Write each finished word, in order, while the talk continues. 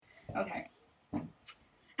Okay.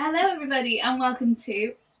 Hello, everybody, and welcome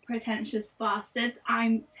to Pretentious Bastards.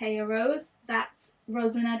 I'm Taya Rose. That's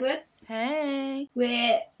Roslyn Edwards. Hey.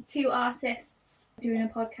 We're two artists doing a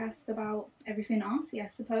podcast about everything arty, I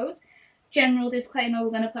suppose. General disclaimer,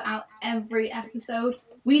 we're going to put out every episode.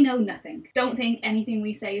 We know nothing. Don't think anything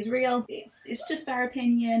we say is real. It's just our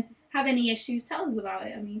opinion. Have any issues, tell us about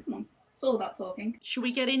it. I mean, come on. It's all about talking. Should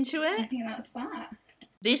we get into it? I think that's that.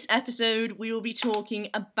 This episode, we will be talking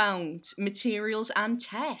about materials and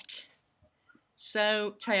tech.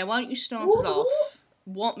 So, Taya, why don't you start us off?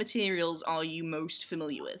 What materials are you most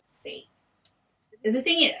familiar with? See. The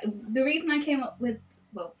thing is, the reason I came up with,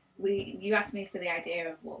 you asked me for the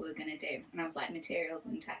idea of what we were going to do, and I was like, materials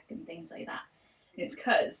and tech and things like that. And it's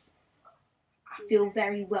because I feel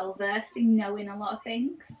very well versed in knowing a lot of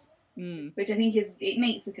things, which I think it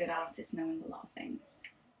makes a good artist, knowing a lot of things.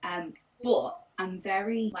 But I'm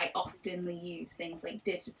very, oftenly use things like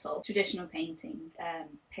digital, traditional painting,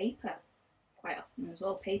 paper, quite often as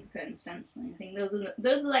well, paper cut stenciling. I think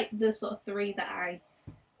those are like the sort of three that I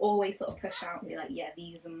always sort of push out and be like, yeah,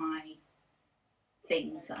 these are my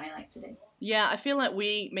things that I like to do. Yeah, I feel like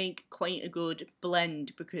we make quite a good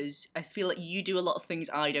blend because I feel like you do a lot of things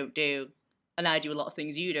I don't do, and I do a lot of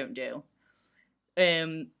things you don't do.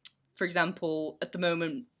 For example, at the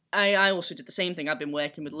moment, I also did the same thing. I've been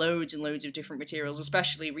working with loads and loads of different materials,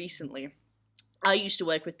 especially recently. I used to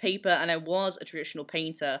work with paper, and I was a traditional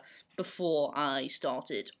painter before I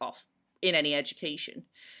started off in any education.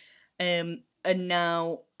 And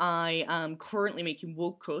now I am currently making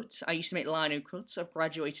wood cuts. I used to make lino cuts. I've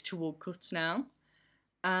graduated to wood cuts now.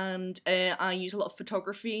 And I use a lot of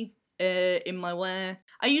photography in my wear.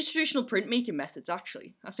 I use traditional printmaking methods,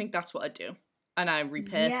 actually. I think that's what I do. And I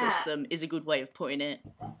repurpose them is a good way of putting it.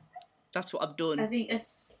 That's what I've done. I think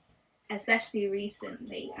especially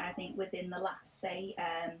recently, I think within the last, say,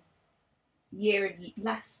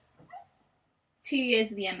 last 2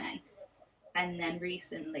 years of the MA, and then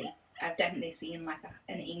recently, I've definitely seen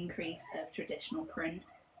an increase of traditional print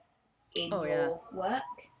in your work,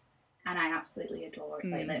 and I absolutely adore it.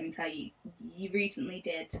 Like, let me tell you, you recently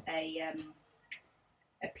did a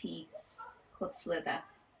piece called Slither,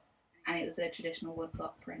 and it was a traditional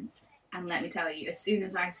woodblock print. And let me tell you, as soon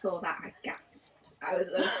as I saw that, I gasped. I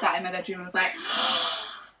was sat in my bedroom and I was like,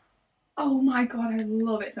 oh my god, I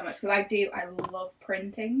love it so much. Because I love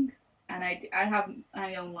printing. And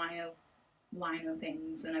I own lino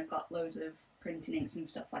things, and I've got loads of printing inks and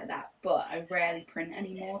stuff like that. But I rarely print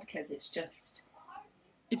anymore because it's just...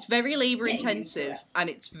 It's very labour intensive and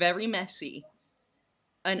it's very messy.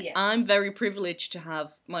 And yes. I'm very privileged to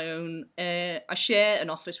have my own... I share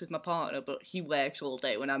an office with my partner, but he works all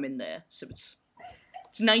day when I'm in there. So it's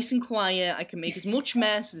nice and quiet. I can make as much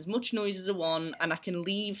mess, as much noise as I want, and I can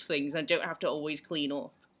leave things. I don't have to always clean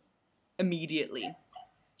up immediately.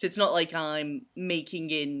 So it's not like I'm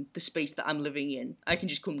making in the space that I'm living in. I can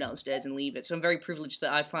just come downstairs and leave it. So I'm very privileged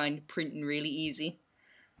that I find printing really easy.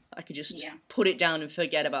 I can just put it down and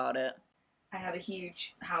forget about it. I have a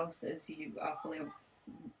huge house, as you are fully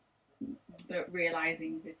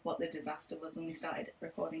realising what the disaster was when we started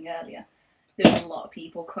recording earlier. There was a lot of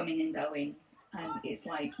people coming and going, and it's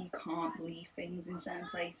like you can't leave things in certain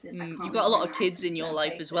places. You've got a lot of kids in your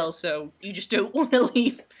life as well, so you just don't want to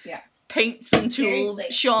leave paints and tools,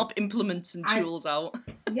 seriously, sharp implements and tools out.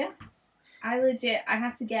 Yeah. I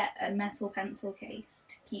had to get a metal pencil case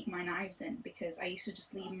to keep my knives in because I used to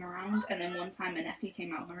just leave them around. And then one time a nephew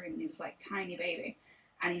came out of my room and he was like tiny baby.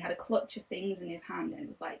 And he had a clutch of things in his hand, and it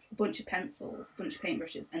was like a bunch of pencils, a bunch of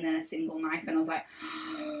paintbrushes, and then a single knife. And I was like,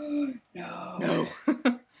 no.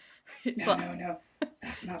 It's no,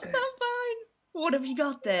 that's not it's good. not fine. What have you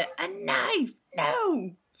got there? A knife?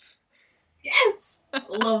 No. Yes,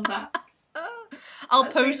 love that. I'll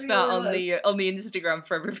post that on the Instagram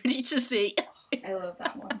for everybody to see. I love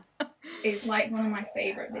that one. It's like one of my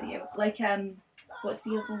favourite videos. Like what's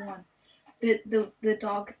the other one? The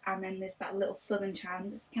dog, and then there's that little southern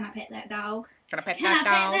chant. Can I pet that dog? Can I pet that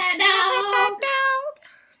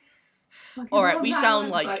dog? Alright, we sound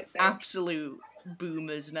like absolute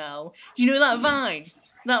boomers now. You know that Vine?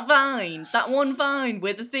 That one Vine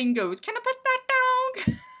where the thing goes, can I pet that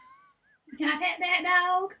dog? Can I pet that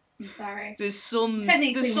dog? I'm sorry. There's some Gen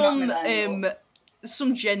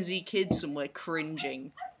Z kids somewhere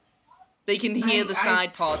cringing. They can hear the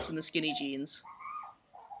side parts and the skinny jeans.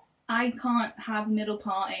 I can't have middle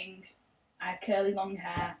parting. I have curly long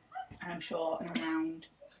hair, and I'm short and I'm round.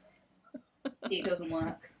 It doesn't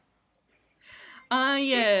work.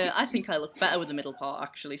 I think I look better with the middle part,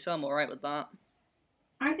 actually, so I'm alright with that.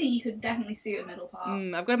 I think you could definitely suit a middle part.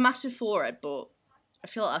 I've got a massive forehead, but I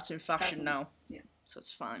feel like that's in fashion now. Yeah. So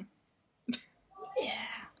it's fine. Yeah.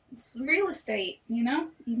 It's real estate, you know?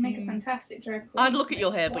 You'd make a fantastic drag queen. I'd look at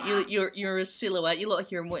your hair, wow. but you're a silhouette. You look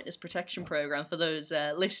like you're in witness protection program. For those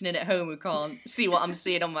listening at home who can't see what I'm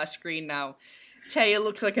seeing on my screen now, Taya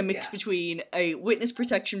looks like a mix between a witness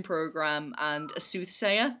protection program and a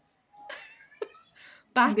soothsayer.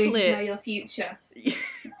 I'm going to tell Backlit. your future.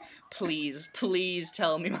 Please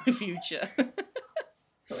tell me my future.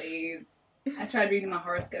 Please. I tried reading my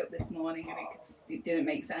horoscope this morning and it didn't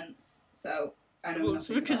make sense. So I know It's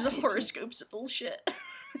because the horoscopes are bullshit.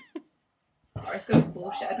 Horoscopes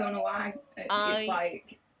bullshit. I don't know why. It's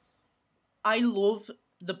like I love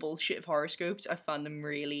the bullshit of horoscopes. I find them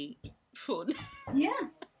really fun. Yeah.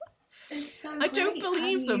 It's so I don't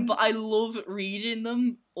believe them, but I love reading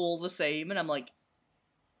them all the same. And I'm like,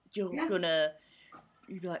 you'd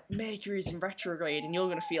be like, Mercury's in retrograde and you're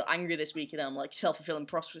gonna feel angry this week, and I'm like, self-fulfilling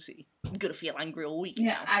prophecy. I'm gonna feel angry all week.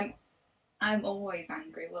 Yeah, now. I'm always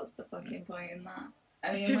angry. What's the fucking point in that?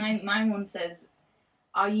 I mean, my one says,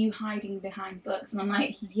 "Are you hiding behind books?" And I'm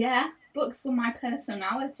like, yeah, books were my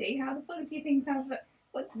personality. How the fuck do you think I've...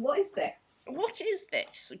 What is this? What is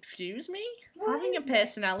this? Excuse me? Having a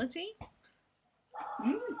personality?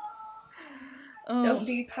 Oh. Don't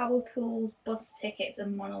do power tools, bus tickets,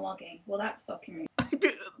 and monologuing. Well, that's fucking rude.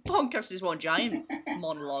 Podcast is one giant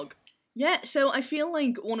monologue. Yeah, so I feel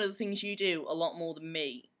like one of the things you do a lot more than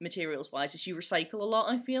me, materials-wise, is you recycle a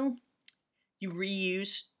lot, I feel. You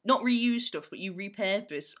not reuse stuff, but you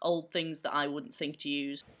repurpose old things that I wouldn't think to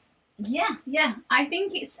use. Yeah. I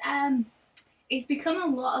think it's become a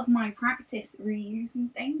lot of my practice,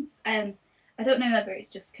 reusing things. I don't know whether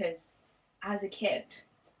it's just because as a kid,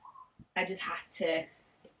 I just had to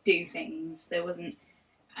do things. There wasn't...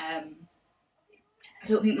 I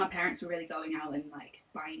don't think my parents were really going out and like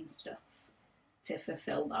buying stuff to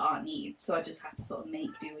fulfill our needs, so I just had to sort of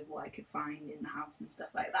make do with what I could find in the house and stuff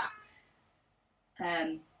like that.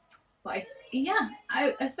 But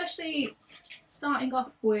I especially starting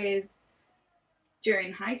off with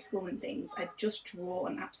during high school and things, I'd just draw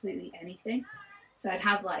on absolutely anything. So I'd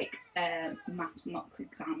have like maths mock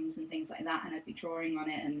exams and things like that, and I'd be drawing on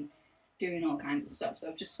it and doing all kinds of stuff. So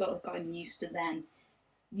I've just sort of gotten used to then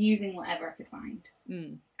using whatever I could find.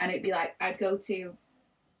 And it'd be like, I'd go to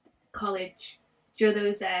college, do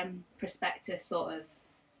those prospectus sort of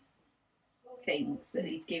things that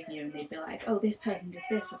they'd give you, and they'd be like, oh, this person did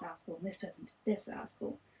this at our school, and this person did this at our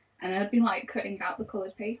school. And I'd be like cutting out the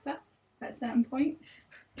coloured paper at certain points,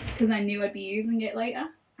 because I knew I'd be using it later.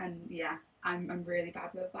 And yeah, I'm really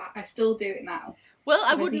bad with that. I still do it now. Well,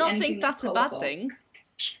 I would not think that's a bad thing.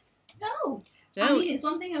 No, I mean, it's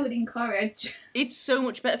one thing I would encourage. It's so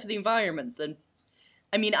much better for the environment than...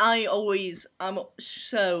 I mean, I'm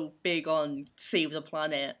so big on save the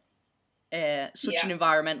planet, such an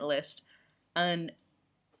environmentalist,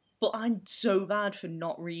 but I'm so bad for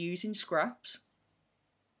not reusing scraps.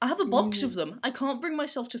 I have a box of them. I can't bring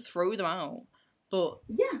myself to throw them out, but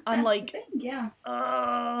I'm like,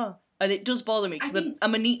 and it does bother me because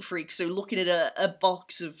I'm a neat freak. So looking at a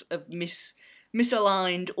box of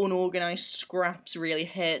misaligned, unorganized scraps really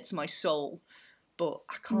hurts my soul. But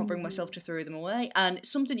I can't bring myself to throw them away. And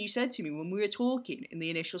something you said to me when we were talking in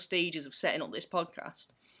the initial stages of setting up this podcast,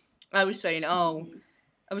 I was saying, I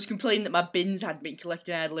was complaining that my bins hadn't been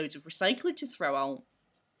collected. I had loads of recycling to throw out.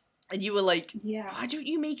 And you were like, why don't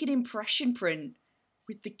you make an impression print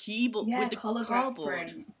with the keyboard, with the cardboard?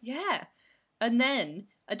 Print. Yeah. And then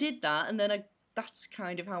I did that, and then that's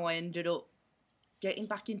kind of how I ended up getting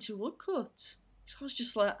back into woodcut. So I was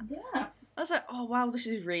just like, I was like, oh wow, this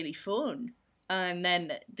is really fun. And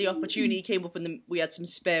then the opportunity came up, and we had some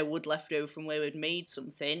spare wood left over from where we'd made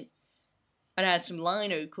something. And I had some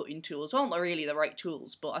lino cutting tools. Well, not really the right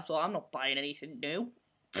tools, but I thought, I'm not buying anything new.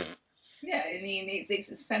 Yeah, I mean, it's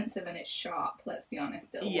expensive and it's sharp, let's be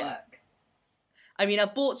honest, it'll work. I mean, I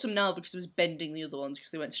bought some now because I was bending the other ones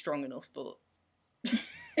because they weren't strong enough, but...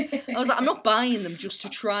 I was like, I'm not buying them just to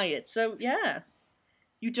try it. So, yeah.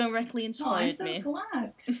 You directly inspired me. I'm so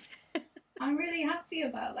glad. I'm really happy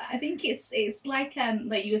about that. I think it's like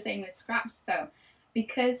you were saying with scraps, though,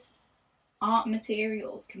 because art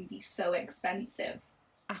materials can be so expensive.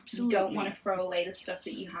 Absolutely. You don't want to throw away the stuff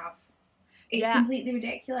that you have. It's completely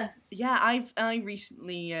ridiculous. Yeah, I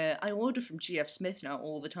recently I order from GF Smith now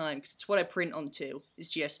all the time because it's what I print onto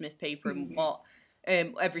is GF Smith paper and what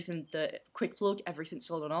everything the quick plug everything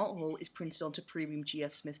sold on Arthur is printed onto premium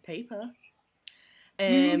GF Smith paper.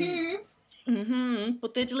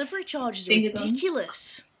 But their delivery charges are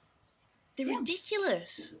ridiculous. They're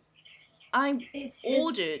ridiculous. I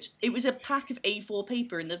ordered. It was a pack of A4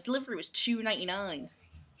 paper, and the delivery was $2.99.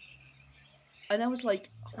 And I was like,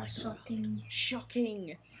 that's shocking.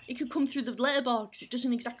 Shocking. It could come through the letterbox. It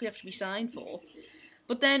doesn't exactly have to be signed for.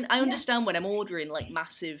 But then I understand when I'm ordering like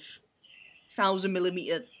massive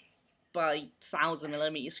 1,000mm by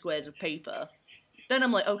 1,000mm squares of paper. Then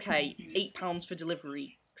I'm like, okay, £8 for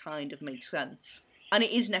delivery kind of makes sense, and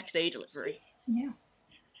it is next day delivery. Yeah.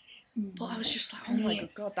 But I was just like, oh my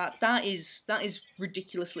god, that is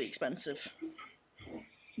ridiculously expensive.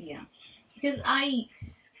 Yeah, because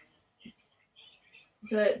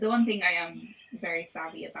the one thing I am very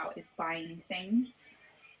savvy about is buying things.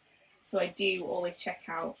 So I do always check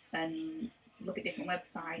out and look at different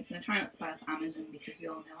websites, and I try not to buy off Amazon because we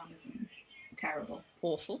all know Amazon's terrible.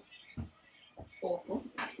 Awful,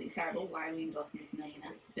 absolutely terrible. Why are we endorsing this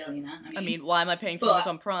billionaire? I mean, why am I paying for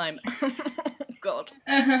Amazon Prime? God.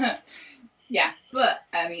 Yeah, but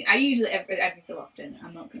I mean, I usually every so often.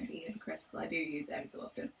 I'm not going to be hypocritical. I do use it every so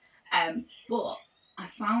often. But I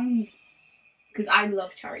found, because I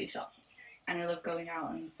love charity shops and I love going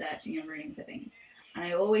out and searching and rooting for things, and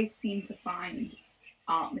I always seem to find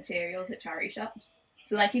art materials at charity shops.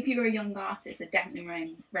 So, like, if you're a young artist, I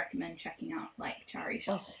definitely recommend checking out, like, charity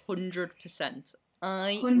shops. 100%.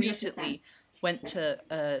 I 100%. Recently went to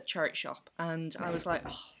a charity shop, and I was like,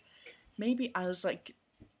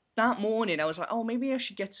 that morning, I was like, oh, maybe I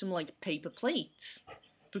should get some, like, paper plates,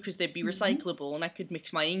 because they'd be recyclable, and I could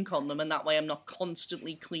mix my ink on them, and that way I'm not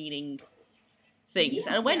constantly cleaning things.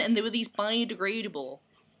 And I went, and there were these biodegradable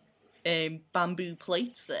bamboo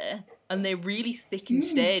plates there, and they're really thick and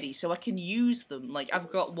sturdy, so I can use them. Like, I've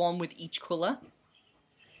got one with each colour,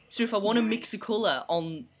 so if I want to mix a colour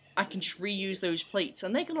on, I can just reuse those plates,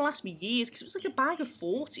 and they're going to last me years, because it was like a bag of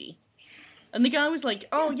 40. And the guy was like,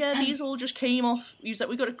 oh yeah, these all just came off, he was like,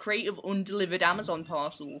 we got a crate of undelivered Amazon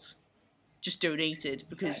parcels just donated,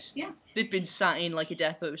 because they'd been sat in like a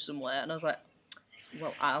depot somewhere, and I was like,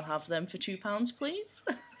 well, I'll have them for £2, please.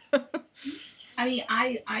 I mean,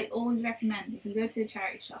 I always recommend, if you go to a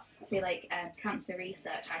charity shop, say like Cancer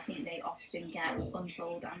Research, I think they often get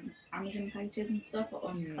unsold Amazon packages and stuff, or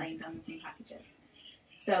unclaimed Amazon packages.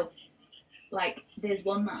 So, like, there's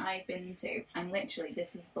one that I've been to, and literally,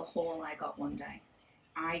 this is the haul I got one day.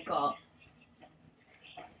 I got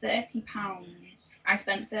 £30. I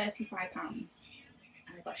spent £35,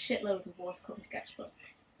 and I got shitloads of watercolour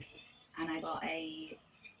sketchbooks, and I got a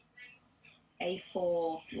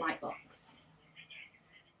A4 light box.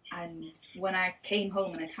 And when I came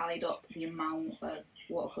home and I tallied up the amount of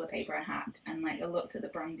watercolour paper I had, and like I looked at the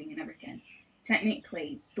branding and everything,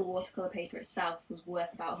 technically the watercolour paper itself was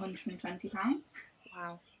worth about £120.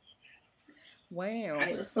 Wow. And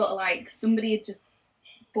it was sort of like somebody had just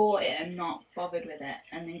bought it and not bothered with it,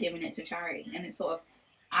 and then given it to charity. And it's sort of,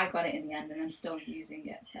 I got it in the end, and I'm still using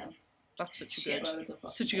it. So that's such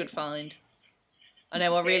a good find. I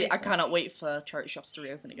know. I cannot wait for charity shops to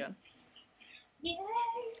reopen again. Yay!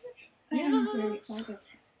 I'm really excited.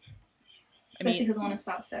 Especially because I want to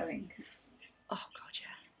start sewing. Oh god, yeah.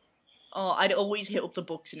 Oh, I'd always hit up the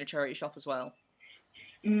books in a charity shop as well.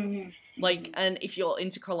 Like, and if you're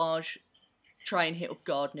into collage, try and hit up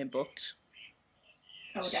gardening books.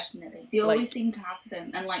 Oh, definitely. They always seem to have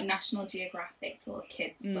them, and like National Geographic sort of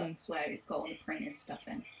kids books where it's got all the printed stuff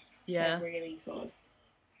in. Yeah. They're really sort of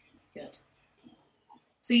good.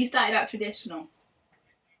 So you started out traditional.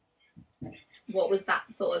 What was that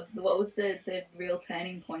what was the real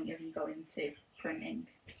turning point of you going to printing?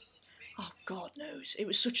 Oh, God knows. It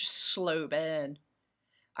was such a slow burn.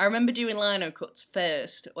 I remember doing lino cuts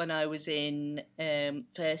first when I was in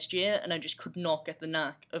first year, and I just could not get the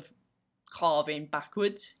knack of carving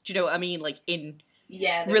backwards. Do you know what I mean? Like, in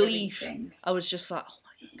relief, I was just like, oh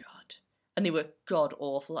my god. And they were god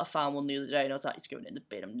awful. I found one the other day, and I was like, it's going in the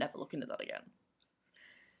bin. I'm never looking at that again.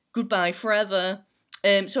 Goodbye forever.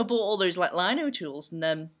 So I bought all those like lino tools, and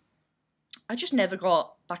then I just never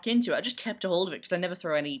got back into it. I just kept a hold of it because I never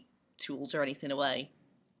throw any tools or anything away,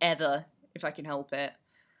 ever, if I can help it.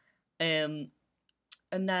 And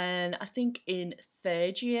then I think in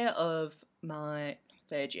second year of my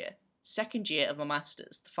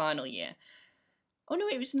masters, the final year. Oh no,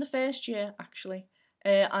 it was in the first year actually.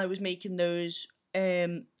 I was making those.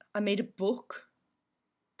 I made a book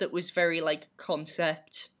that was very like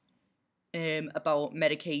concept. About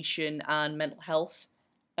medication and mental health,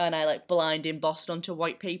 and I like blind embossed onto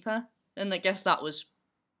white paper, and I guess that was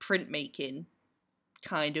printmaking,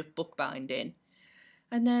 kind of bookbinding.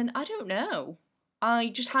 And then I don't know, I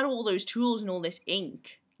just had all those tools and all this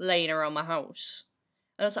ink laying around my house,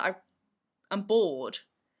 and I was like, I'm bored,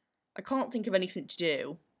 I can't think of anything to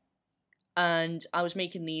do, and I was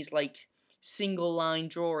making these like single line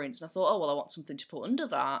drawings, and I thought, oh well, I want something to put under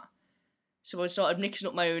that. So I started mixing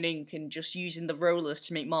up my own ink and just using the rollers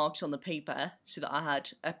to make marks on the paper so that I had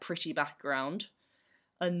a pretty background.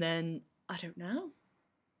 And then, I don't know.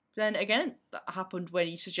 Then again, that happened when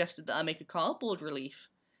he suggested that I make a cardboard relief.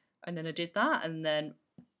 And then I did that, and then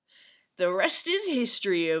the rest is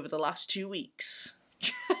history over the last 2 weeks.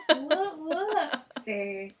 What?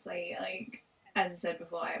 Seriously, like, as I said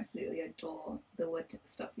before, I absolutely adore the wood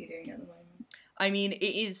stuff you're doing at the moment. I mean, it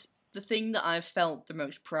is the thing that I've felt the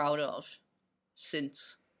most proud of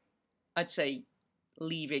since, I'd say,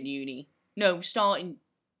 leaving uni. No, starting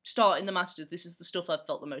the Masters. This is the stuff I've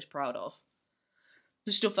felt the most proud of.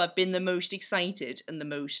 The stuff I've been the most excited and the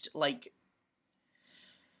most, like,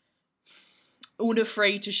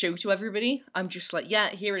 unafraid to show to everybody. I'm just like, yeah,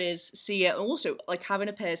 here it is, see it. And also, like, having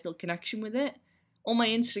a personal connection with it. On my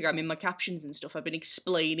Instagram, in my captions and stuff, I've been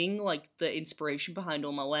explaining, like, the inspiration behind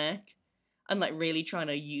all my work. And, like, really trying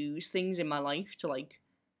to use things in my life to, like,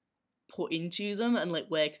 put into them and, like,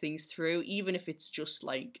 work things through. Even if it's just,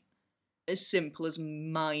 like, as simple as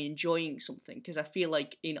my enjoying something. Because I feel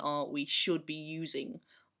like in art, we should be using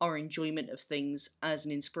our enjoyment of things as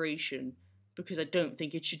an inspiration. Because I don't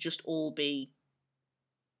think it should just all be,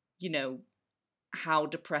 you know, how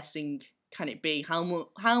depressing can it be?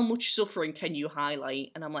 How much suffering can you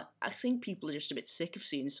highlight? And I'm like, I think people are just a bit sick of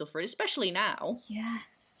seeing suffering, especially now.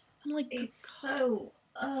 Yes. I'm like, it's so,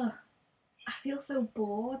 I feel so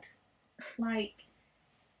bored. Like,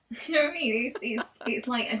 you know what I mean? It's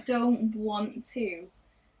like I don't want to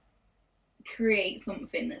create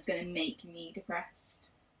something that's going to make me depressed.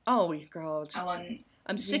 Oh, God.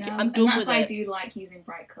 I'm sick. You know? I'm done with it. And that's why I do like using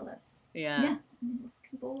bright colours. Yeah. I'm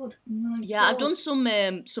bored. I'm really yeah, bored. I've done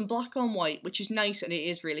some black on white, which is nice and it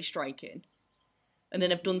is really striking. And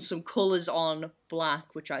then I've done some colours on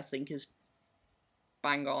black, which I think is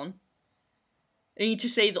bang on. I need to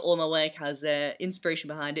say that all my work has inspiration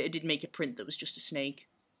behind it. I did make a print that was just a snake.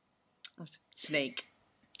 Snake.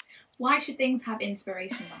 Why should things have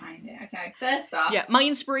inspiration behind it? Okay, first off. Yeah, my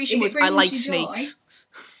inspiration was I like snakes.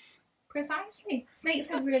 Precisely. Snakes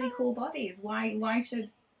have really cool bodies. Why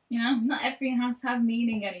should, not everything has to have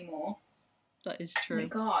meaning anymore. That is true. Oh my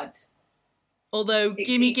God. Although,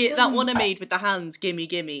 that one I made with the hands, gimme,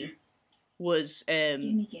 gimme, was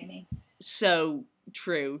gimme. so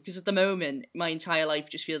true. Because at the moment, my entire life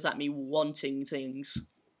just feels like me wanting things.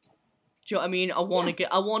 Do you know what I mean? I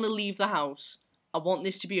want to leave the house. I want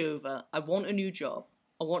this to be over. I want a new job.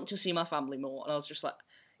 I want to see my family more. And I was just like,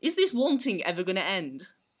 is this wanting ever going to end?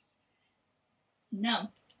 No.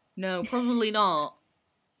 No, probably not.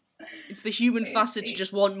 It's the human facet to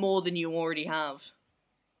just want more than you already have.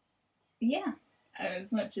 Yeah.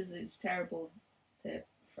 As much as it's terrible to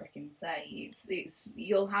freaking say, it's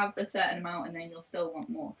you'll have a certain amount and then you'll still want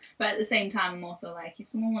more. But at the same time, I'm also like, if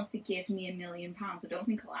someone wants to give me £1 million, I don't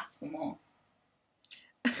think I'll ask for more.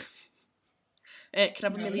 Can I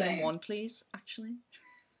have $1,000,001, please? Actually,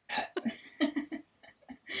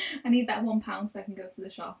 I need that £1 so I can go to the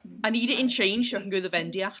shop. And I need it in change so I can go to the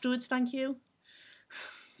Vendy afterwards. Thank you.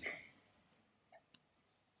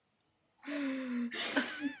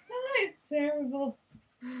 It's terrible.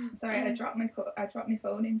 Sorry, I dropped my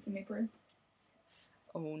phone into my brew.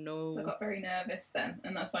 Oh no! So I got very nervous then,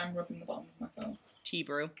 and that's why I'm rubbing the bottom of my phone. Tea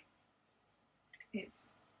brew. It's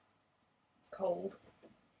cold.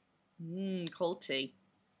 Cold tea.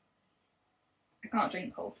 I can't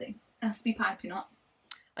drink cold tea. It has to be piping hot.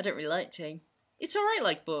 I don't really like tea. It's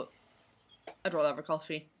alright, but I'd rather have a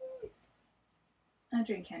coffee. I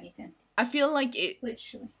drink anything. I feel like it.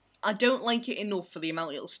 Literally. I don't like it enough for the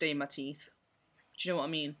amount it'll stain my teeth. Do you know what I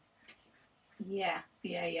mean? Yeah.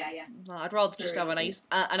 I'd rather just have a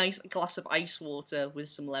nice glass of ice water with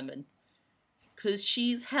some lemon. 'Cause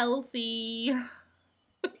she's healthy.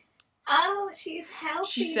 Oh, she's healthy.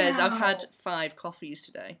 She says, now. I've had 5 coffees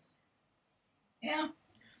today. Yeah.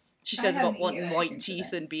 She says about wanting white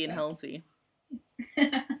teeth and being healthy.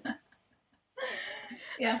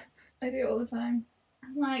 Yeah, I do it all the time.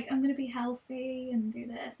 I'm like, I'm going to be healthy and do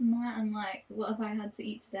this and that. I'm like, what have I had to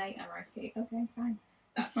eat today? A rice cake. Okay, fine.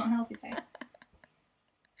 That's not healthy today.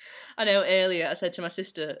 I know, earlier I said to my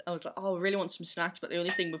sister, I was like, oh, I really want some snacks, but the only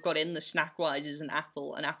thing we've got in the snack-wise is an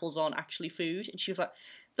apple, and apples aren't actually food. And she was like,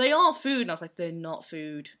 they are food. And I was like, they're not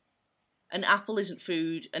food. An apple isn't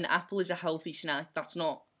food. An apple is a healthy snack. It's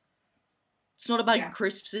not a bag of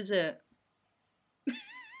crisps, is it?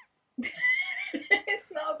 It's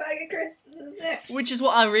not a bag of crisps, is it? Which is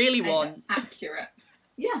what I really want. Accurate.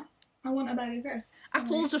 Yeah, I want a bag of crisps.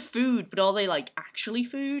 Apples are food, but are they, like, actually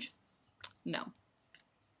food? No.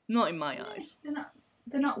 Not in my eyes.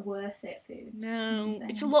 They're not worth it food. No.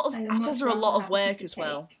 It's a lot of... Apples are a lot of work as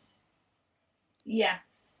well.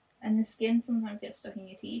 Yes. And the skin sometimes gets stuck in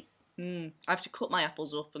your teeth. I have to cut my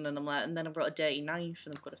apples up, and then I've got a dirty knife,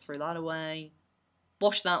 and I've got to throw that away,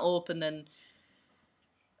 wash that up, and then.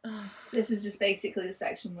 This is just basically the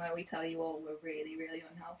section where we tell you all we're really, really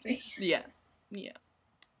unhealthy. Yeah.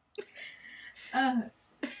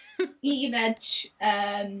 Eat your veg.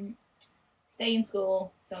 Stay in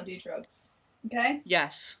school. Don't do drugs. Okay?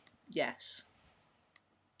 Yes.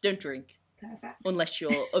 Don't drink. Perfect. Unless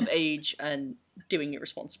you're of age and doing it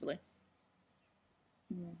responsibly.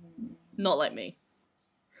 Mm-hmm. Not like me.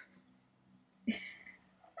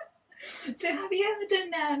 So have you ever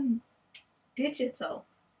done digital?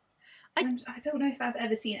 I don't know if I've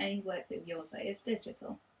ever seen any work of yours that is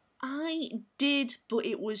digital. I did, but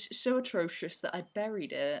it was so atrocious that I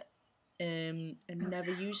buried it and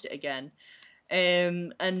never used it again.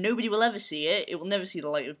 And nobody will ever see it. It will never see the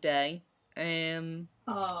light of day.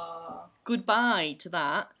 Goodbye to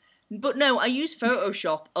that. But no, I use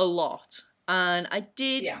Photoshop a lot, and I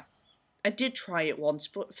did try it once,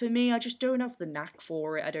 but for me, I just don't have the knack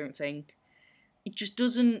for it. I don't think it just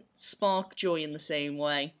doesn't spark joy in the same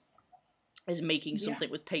way as making something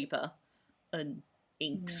with paper and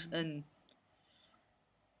inks and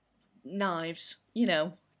knives.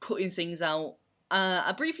 Cutting things out.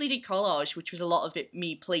 I briefly did collage, which was a lot of it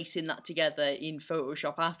me placing that together in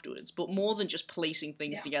Photoshop afterwards, but more than just placing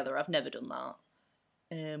things together, I've never done that.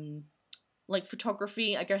 Like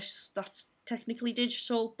photography, I guess that's technically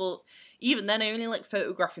digital, but even then I only like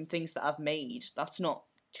photographing things that I've made. That's not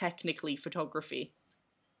technically photography.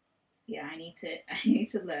 Yeah, I need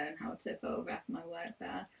to learn how to photograph my work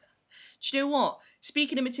better. Do you know what?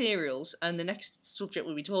 Speaking of materials, and the next subject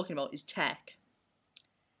we'll be talking about is tech.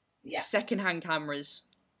 Yeah. Second-hand cameras.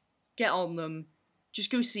 Get on them.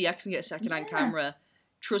 Just go CX and get a second-hand camera.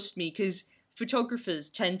 Trust me, because photographers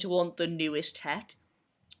tend to want the newest tech.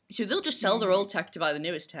 So they'll just sell their old tech to buy the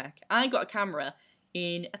newest tech. I got a camera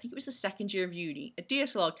in, I think it was the second year of uni, a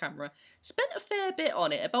DSLR camera. Spent a fair bit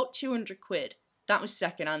on it, about 200 quid. That was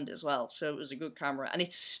second-hand as well, so it was a good camera. And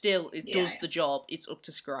it does the job. It's up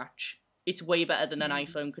to scratch. It's way better than an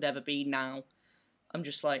iPhone could ever be now. I'm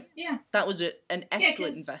just like, that was an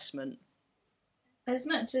excellent investment. As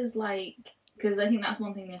much as, like, because I think that's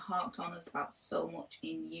one thing they harked on us about so much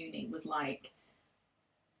in uni, was like,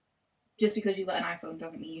 just because you've got an iPhone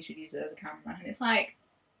doesn't mean you should use it as a camera. And it's like,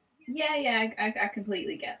 I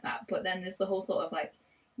completely get that. But then there's the whole sort of like,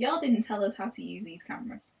 y'all didn't tell us how to use these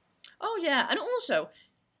cameras. Oh, yeah. And also,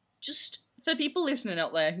 just for people listening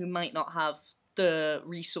out there who might not have the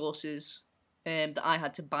resources that I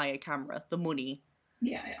had to buy a camera, the money.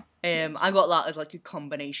 I got that as like a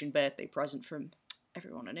combination birthday present from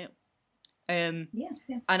everyone I knew.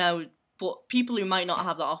 But people who might not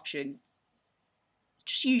have that option,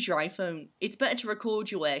 just use your iPhone. It's better to record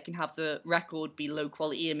your work and have the record be low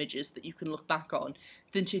quality images that you can look back on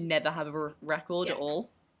than to never have a record at all.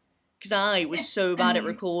 Because I was so bad at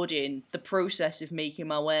recording the process of making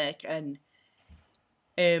my work, and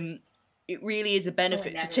it really is a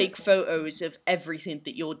benefit to take photos of everything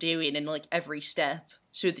that you're doing and like every step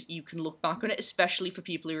so that you can look back on it, especially for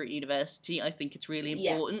people who are at university. I think it's really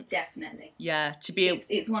important. Yeah, definitely. Yeah, to be able...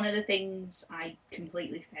 It's one of the things I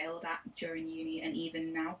completely failed at during uni, and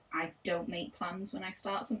even now, I don't make plans when I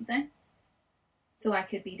start something. So I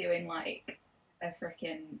could be doing like a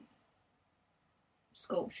freaking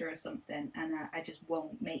sculpture or something, and I just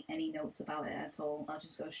won't make any notes about it at all. I'll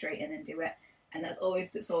just go straight in and do it. And that's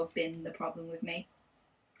always sort of been the problem with me.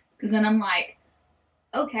 Because then I'm like,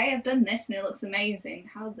 okay, I've done this and it looks amazing.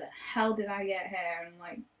 How the hell did I get here? And I'm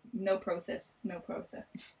like, no process.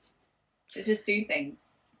 Just do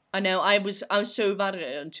things. I know, I was so bad at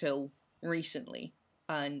it until recently.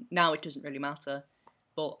 And now it doesn't really matter.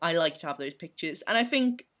 But I like to have those pictures. And I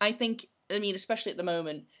think, especially at the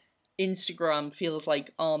moment, Instagram feels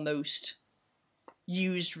like our most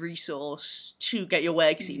used resource to get your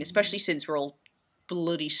work seen, especially since we're all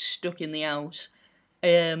bloody stuck in the house.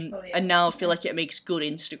 And now I feel like it makes good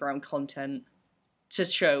Instagram content to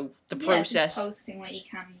show the process. Just posting what you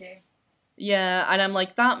can do. Yeah, and I'm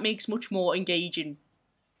like, that makes much more engaging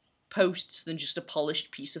posts than just a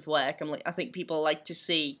polished piece of work. I'm like, I think people like to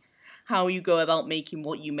see how you go about making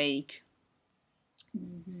what you make.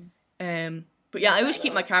 But yeah, I always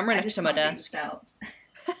keep my camera next to my desk.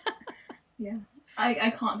 Yeah.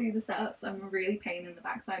 I can't do the setups. I'm a really pain in the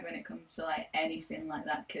backside when it comes to like anything like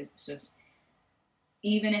that, because it's just,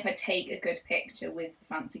 even if I take a good picture with the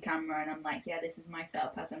fancy camera and I'm like, yeah, this is my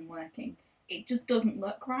setup as I'm working, it just doesn't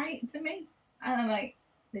look right to me. And I'm like,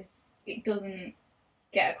 it doesn't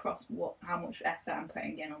get across how much effort I'm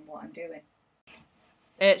putting in on what I'm doing.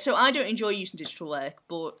 So I don't enjoy using digital work,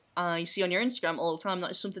 but I see on your Instagram all the time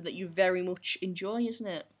that is something that you very much enjoy, isn't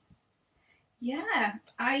it? Yeah,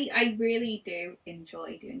 I really do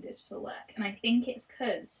enjoy doing digital work, and I think it's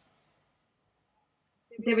because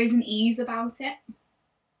there is an ease about it.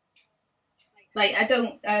 Like I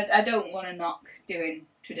don't want to knock doing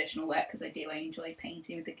traditional work because I do. I enjoy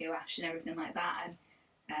painting with the gouache and everything like that,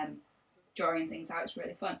 and drawing things out is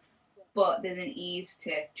really fun. But there's an ease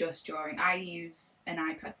to just drawing. I use an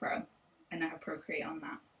iPad Pro, and I have Procreate on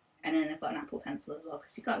that, and then I've got an Apple Pencil as well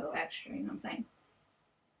because you gotta go extra. You know what I'm saying?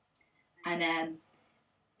 And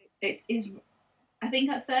it's I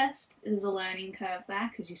think at first there's a learning curve there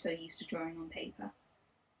because you're so used to drawing on paper,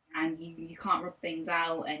 and you can't rub things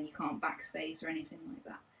out and you can't backspace or anything like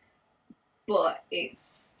that. But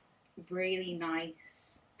it's really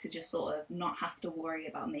nice to just sort of not have to worry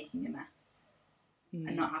about making a mess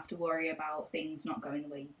and not have to worry about things not going the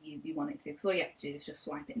way you want it to. Because all you have to do is just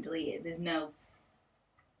swipe it and delete it. There's no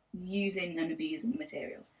using and abusing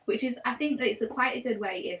materials, which is, I think it's quite a good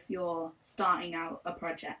way if you're starting out a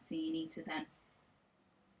project and you need to then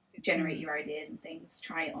generate your ideas and things,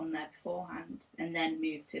 try it on there beforehand, and then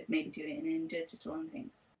move to maybe doing it in digital and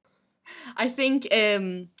things. I think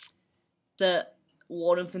that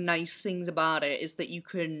one of the nice things about it is that you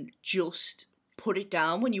can just put it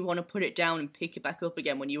down when you want to put it down and pick it back up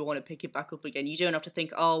again when you want to pick it back up again. You don't have to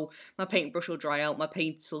think, oh, my paintbrush will dry out, my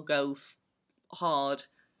paints will go hard.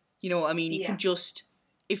 You know what I mean? You can just,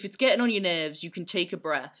 if it's getting on your nerves, you can take a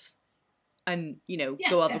breath and,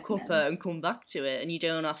 go have a cuppa and come back to it, and you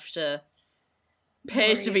don't have to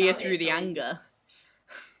persevere through the anger.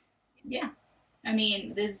 Yeah. I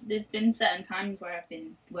mean, there's been certain times where I've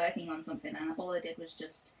been working on something and all I did was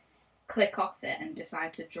just click off it and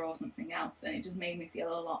decide to draw something else, and it just made me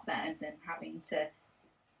feel a lot better than having to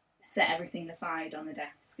set everything aside on the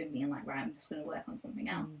desk and being like, right, I'm just going to work on something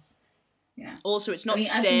else. Yeah. Also, it's not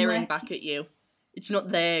staring back at you. It's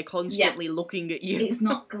not there constantly looking at you. It's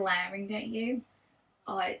not glaring at you.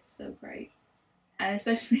 Oh, it's so great. And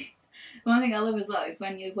especially, one thing I love as well is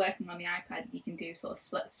when you're working on the iPad, you can do sort of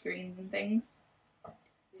split screens and things.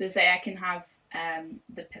 So say I can have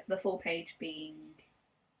the full page being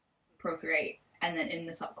Procreate, and then in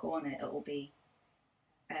the top corner it will be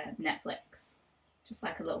Netflix. Just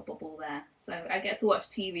like a little bubble there. So I get to watch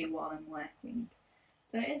TV while I'm working.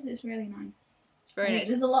 So it's really nice. It's very nice.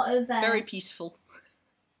 There's a lot of... very peaceful.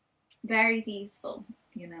 Very peaceful,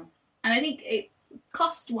 And I think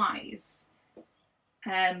cost-wise,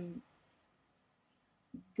 when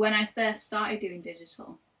I first started doing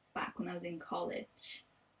digital, back when I was in college,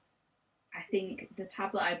 I think the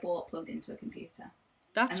tablet I bought plugged into a computer.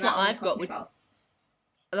 That's what I've got.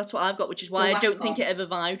 That's what I've got, which is why I don't think it ever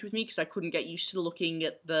vibed with me, because I couldn't get used to looking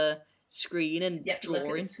at the screen and you have to drawing.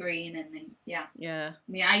 Look at the screen and then Yeah.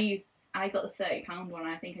 I mean, I got the £30 one, and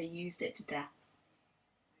I think I used it to death.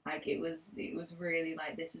 Like it was really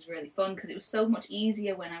like, this is really fun, because it was so much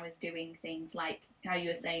easier when I was doing things like how you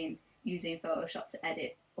were saying, using Photoshop to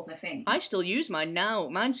edit other things. I still use mine now.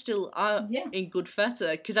 Mine's still in good feta,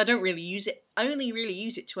 because I don't really use it. I only really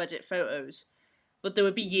use it to edit photos. But there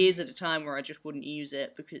would be years at a time where I just wouldn't use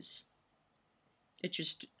it because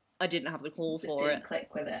I didn't have the call for it. Just didn't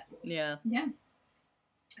click with it. Yeah. Yeah.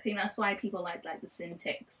 I think that's why people like the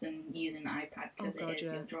Cintiqs and using the iPad, because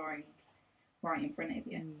you're drawing right in front of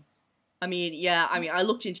you. I mean, I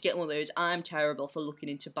looked into getting one of those. I'm terrible for looking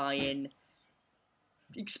into buying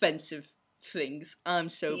expensive things. I'm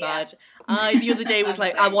so bad. The other day was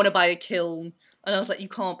like, I want to buy a kiln. And I was like, you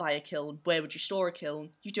can't buy a kiln. Where would you store a kiln?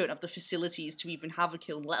 You don't have the facilities to even have a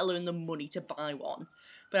kiln, let alone the money to buy one.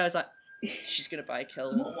 But I was like, she's going to buy a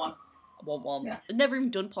kiln. I want one. Yeah. I've never even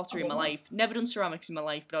done pottery in my life. Never done ceramics in my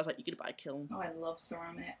life. But I was like, you're going to buy a kiln. Oh, I love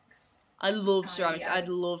ceramics. I love ceramics. I'd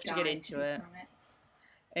love to get into it.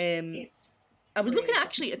 I was looking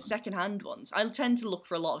actually at second-hand ones. I tend to look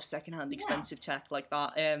for a lot of second-hand expensive tech like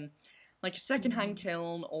that. Like a second-hand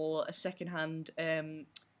kiln or a second-hand...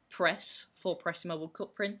 press for pressing my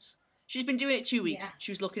woodcut prints. She's been doing it 2 weeks. Yes.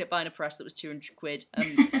 She was looking at buying a press that was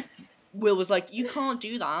 £200. Will was like, you can't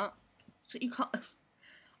do that. So you can't.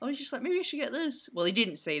 I was just like, maybe I should get this. Well, he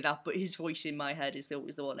didn't say that, but his voice in my head is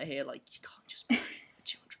always the one I hear, like, you can't just buy a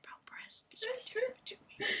 £200 press.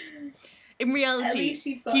 In reality,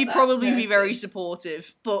 he'd probably be very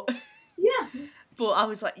supportive, but yeah. But I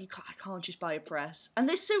was like, I can't just buy a press. And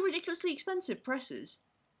they're so ridiculously expensive presses.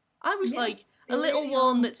 I was like, a little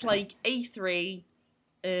one that's like A3,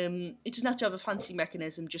 it doesn't have to have a fancy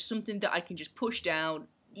mechanism, just something that I can just push down,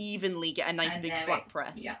 evenly get a nice big flat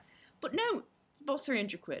press. Yeah. But no, about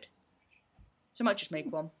 £300. So I might just make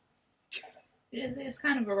one. It's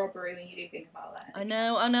kind of a robbery when you do think about that. I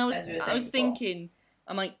know. I As we were I saying was before. thinking,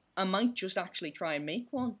 I might just actually try and make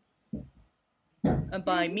one. And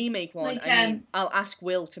by me make one, Like, I mean I'll ask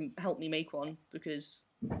Will to help me make one because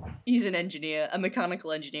he's an engineer, a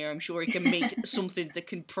mechanical engineer. I'm sure he can make something that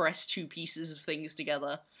can press two pieces of things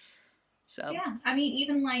together. So yeah, I mean,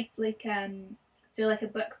 even do like a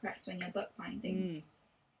book press when you're book binding.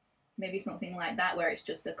 Maybe something like that where it's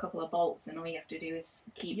just a couple of bolts and all you have to do is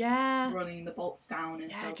keep running the bolts down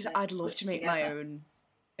until because I'd love to make my own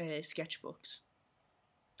sketchbooks.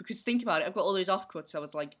 Because think about it, I've got all those offcuts. I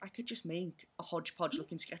was like, I could just make a hodgepodge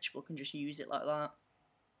looking sketchbook and just use it like that.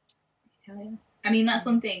 Hell yeah. I mean, that's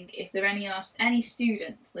something, if there are any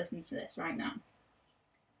students listening to this right now,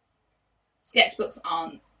 sketchbooks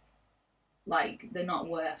aren't, like, they're not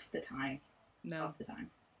worth the time. No. Half the time.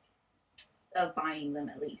 Of buying them,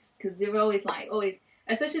 at least. Because they're always,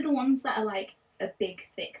 especially the ones that are, like, a big,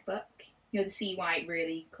 thick book. You know, the sea white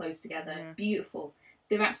really close together. Beautiful.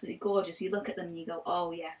 They're absolutely gorgeous. You look at them and you go,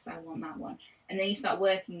 oh, yes, I want that one. And then you start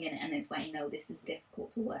working in it and it's like, no, this is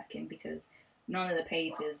difficult to work in because none of the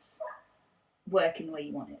pages work in the way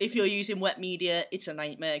you want it to. If you're using wet media, it's a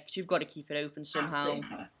nightmare because you've got to keep it open somehow.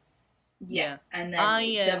 Absolutely. Yeah. And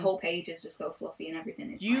then the whole pages just go fluffy and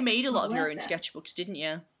everything. You made a lot of your own sketchbooks, didn't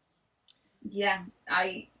you? Yeah.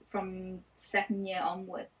 From second year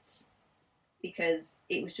onwards, because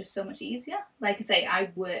it was just so much easier. Like I say, I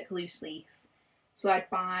work loose leaf. So I'd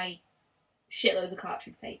buy shitloads of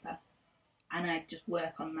cartridge paper and I'd just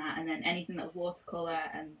work on that. And then anything that was watercolour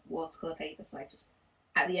and watercolour paper, so I just,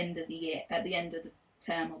 at the end of the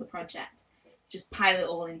term or the project, just pile it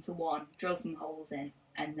all into one, drill some holes in,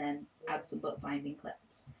 and then add some bookbinding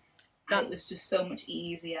clips. And it was just so much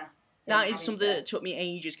easier. That is something that took me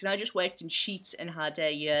ages, because I just worked in sheets and had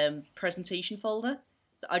a presentation folder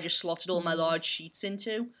that I just slotted all my large sheets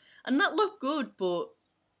into. And that looked good, but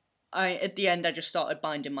at the end I just started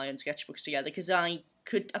binding my own sketchbooks together because I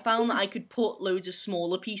found that I could put loads of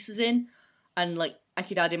smaller pieces in and like I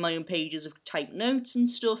could add in my own pages of typed notes and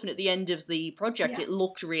stuff, and at the end of the project it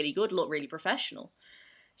looked really good, looked really professional.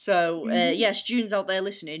 So students out there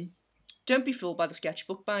listening, don't be fooled by the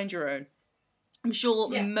sketchbook, bind your own. I'm sure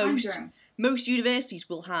most universities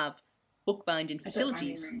will have bookbinding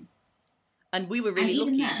facilities. And we were really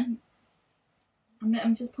lucky. Then,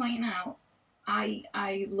 I'm just pointing out,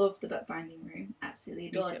 I love the bookbinding room, absolutely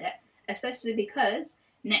adored it, especially because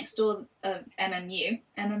next door of MMU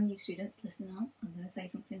students, listen up, I'm going to say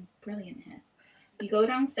something brilliant here. You go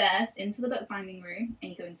downstairs into the bookbinding room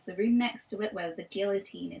and you go into the room next to it where the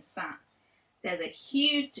guillotine is sat. There's a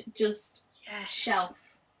huge shelf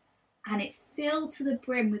and it's filled to the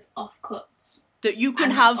brim with offcuts. That you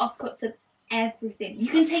can have offcuts of everything. You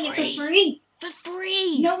can take it for free. For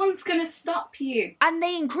free! No one's going to stop you. And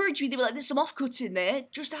they encourage me, they were like, there's some offcuts in there,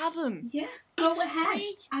 just have them. Yeah, go ahead.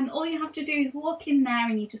 Free. And all you have to do is walk in there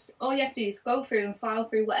and all you have to do is go through and file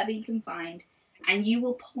through whatever you can find and you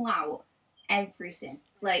will pull out everything.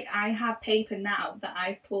 Like, I have paper now that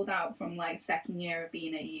I've pulled out from, like, second year of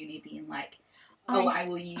being at uni, being like, I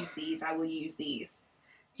will use these, I will use these.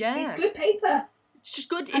 Yeah. It's good paper. It's just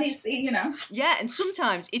good. And it's, you know. Yeah, and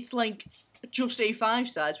sometimes it's like just A5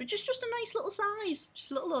 size, which is just a nice little size.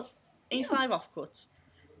 Just a little A5 offcuts.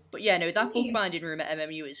 But yeah, no, that bookbinding room at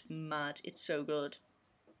MMU is mad. It's so good.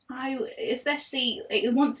 Especially,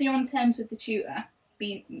 once you're on terms with the tutor,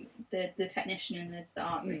 being the technician and the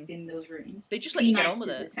art in those rooms. They just let you get on with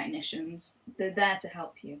it. The technicians, they're there to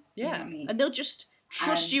help you. Yeah, you know what I mean? And they'll just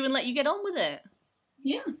trust you and let you get on with it.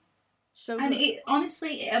 Yeah. So and good.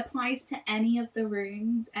 It applies to any of the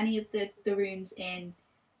rooms in,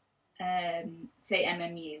 say,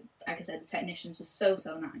 MMU. Like I said, the technicians are so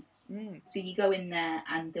nice. So you go in there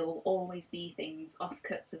and there will always be things,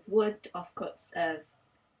 offcuts of wood, offcuts of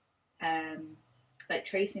like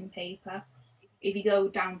tracing paper. If you go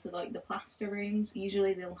down to like the plaster rooms,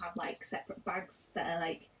 usually they'll have like separate bags that are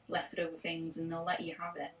like leftover things and they'll let you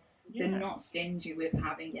have it. Yeah. They're not stingy with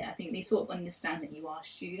having it. I think they sort of understand that you are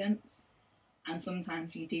students, and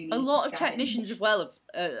sometimes you do need a lot of technicians as well.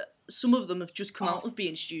 Some of them have just come out of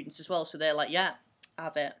being students as well, so they're like, "Yeah,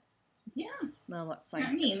 have it." Yeah. Well, like, thanks.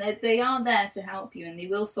 You know what I mean, they are there to help you, and they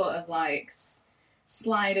will sort of like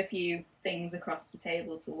slide a few things across the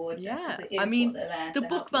table towards you. Yeah, I mean, the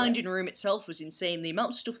bookbinding room itself was insane. The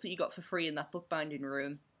amount of stuff that you got for free in that bookbinding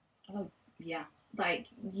room. Oh yeah. Like,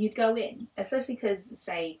 you'd go in, especially because,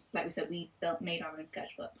 say, like we said, we made our own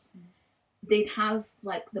sketchbooks. They'd have,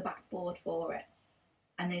 like, the backboard for it,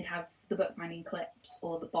 and they'd have the bookbinding clips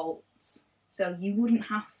or the bolts. So you wouldn't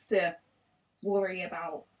have to worry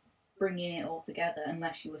about bringing it all together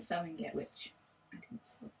unless you were sewing it, which I didn't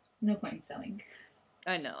sew. No point in selling.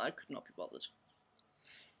 I know, I could not be bothered.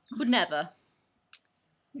 Could never.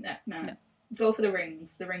 No. Go for the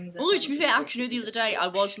rings. The rings are Oh, so to be much fair, easier actually, because the you other just day I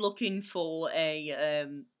was looking for a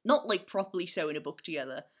not like properly sewing a book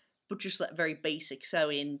together, but just like very basic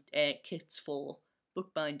sewing kits for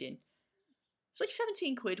bookbinding. It's like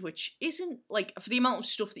 17 quid, which isn't like for the amount of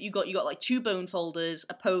stuff that you got. You got like 2 bone folders,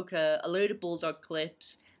 a poker, a load of bulldog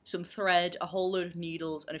clips, some thread, a whole load of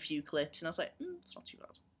needles, and a few clips. And I was like, it's not too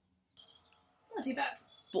bad. Not too bad.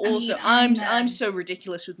 But I also, mean, I'm so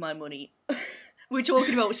ridiculous with my money. We're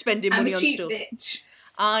talking about spending I'm money a on cheap stuff. bitch.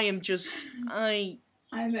 I'm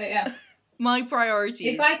yeah. My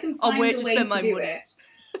priorities If I can are where find to a way spend to my do money. it,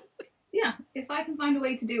 yeah, if I can find a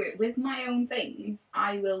way to do it with my own things,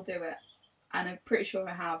 I will do it, and I'm pretty sure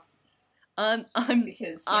I have.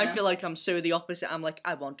 Because I feel like I'm so the opposite. I'm like,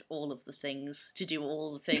 I want all of the things to do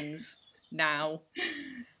all the things now.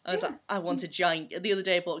 I was like, I want a giant. The other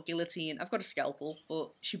day I bought a guillotine. I've got a scalpel,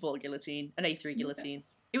 but she bought a guillotine, an A3 guillotine.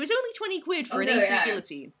 It was only 20 quid for an A3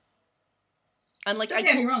 guillotine. And like, don't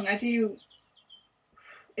get me wrong, I do.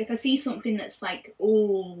 If I see something that's like,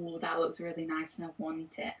 oh, that looks really nice and I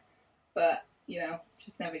want it, but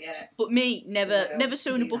just never get it. But me, never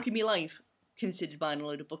sewn a book in my life. Considered buying a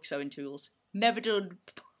load of book sewing tools. Never done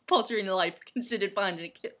pottery in my life. Considered buying a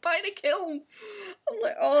kiln. I'm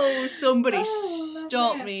like, oh, somebody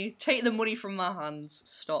stop me. Take the money from my hands.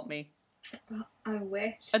 Stop me. I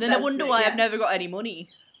wish. And then I wonder why I've never got any money.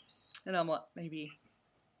 And I'm like, maybe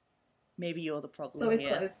you're the problem. It's always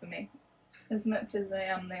clothes for me. As much as I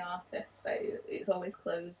am the artist, it's always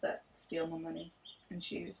clothes that steal my money and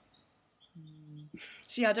shoes.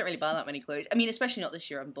 See, I don't really buy that many clothes. I mean, especially not this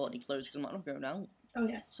year. I haven't bought any clothes because I'm not going out. Oh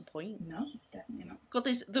yeah. What's the point? No, definitely not. Got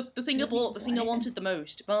this. The thing I bought, the thing I wanted the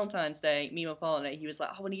most. Valentine's Day, me and my partner. He was like,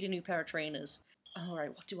 "Oh, I need a new pair of trainers." All right,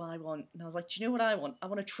 what do I want? And I was like, "Do you know what I want? I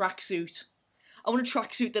want a tracksuit. I want a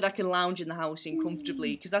tracksuit that I can lounge in the house in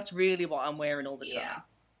comfortably because that's really what I'm wearing all the time." Yeah.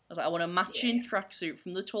 I was like, I want a matching tracksuit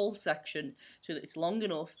from the tall section so that it's long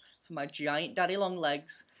enough for my giant daddy long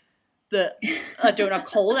legs, that I don't have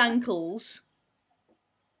cold ankles.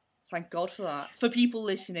 Thank God for that. For people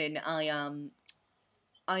listening, I am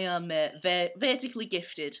vertically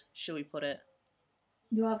gifted, shall we put it?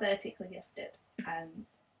 You are vertically gifted.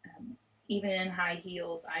 Even in high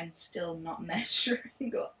heels, I'm still not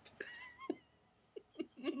measuring up.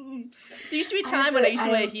 There used to be a time when I used to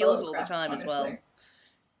wear heels all the time, honestly. As well.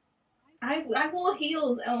 I wore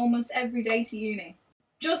heels almost every day to uni,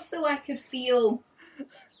 just so I could feel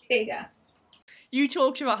bigger. You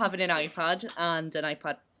talked about having an iPad and an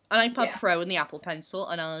iPad Pro and the Apple Pencil,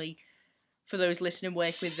 and I, for those listening,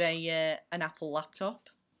 work with an Apple laptop,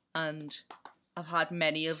 and I've had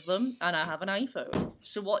many of them, and I have an iPhone.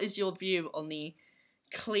 So what is your view on the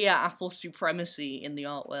clear Apple supremacy in the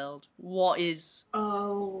art world? What is it?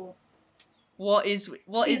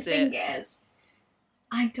 The thing is,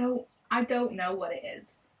 I don't know what it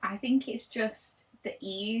is. I think it's just the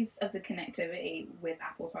ease of the connectivity with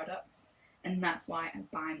Apple products, and that's why I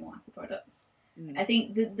buy more Apple products. I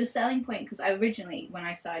think the selling point, because originally, when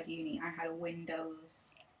I started uni, I had a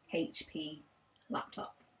Windows HP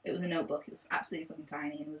laptop. It was a notebook. It was absolutely fucking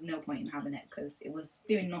tiny, and there was no point in having it because it was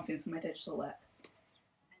doing nothing for my digital work.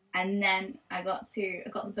 And then I got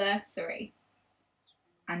the bursary,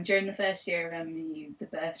 and during the first year of MU, the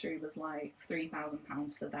bursary was like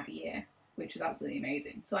 £3,000 for that year, which was absolutely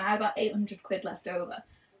amazing. So I had about 800 quid left over.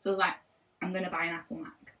 So I was like, I'm going to buy an Apple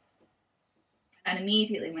Mac. And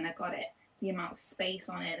immediately when I got it, the amount of space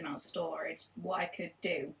on it, the amount of storage, what I could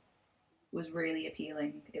do was really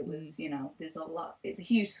appealing. It was, there's a lot. It's a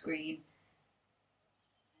huge screen.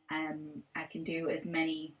 I can do as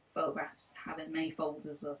many photographs, have as many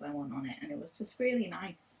folders as I want on it, and it was just really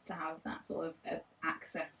nice to have that sort of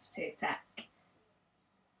access to tech.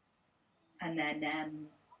 And then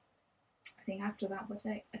I think after that was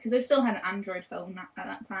it, because I still had an Android phone at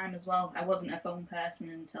that time as well. I wasn't a phone person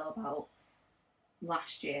until about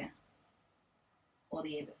last year, or the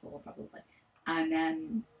year before probably.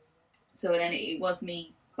 And so then it was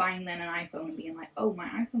me buying then an iPhone and being like, oh, my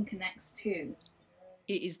iPhone connects to.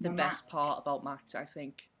 It is the best part about Macs, I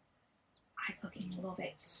think. I fucking love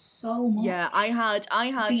it so much. Yeah, I had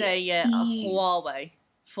a Huawei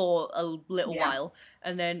for a little while,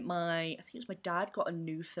 and then I think it was my dad got a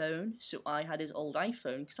new phone, so I had his old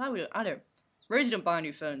iPhone, because Rosie don't buy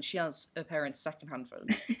new phones, she has her parents' second-hand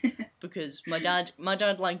phones, because my dad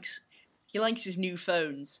likes his new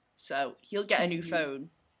phones, so he'll get a new phone,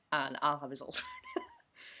 and I'll have his old phone.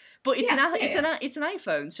 But it's an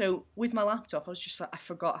iPhone, so with my laptop, I was just like, I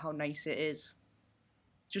forgot how nice it is.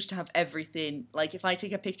 Just to have everything, like if I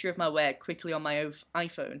take a picture of my work quickly on my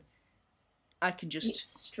iPhone, I can just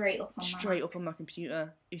It's straight up on my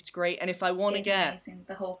computer. It's great. And if I want to it's get amazing,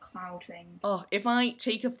 the whole cloud thing. Oh, if I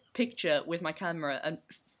take a picture with my camera and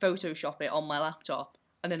Photoshop it on my laptop,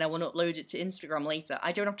 and then I want to upload it to Instagram later,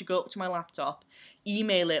 I don't have to go up to my laptop,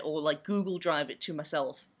 email it, or like Google Drive it to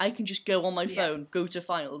myself. I can just go on my phone, go to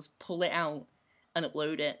files, pull it out, and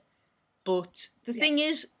upload it. But the thing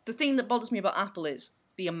is, the thing that bothers me about Apple is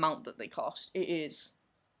the amount that they cost. It is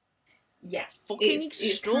fucking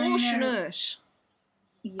extortionate.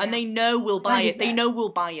 And they know we'll buy it. They know we'll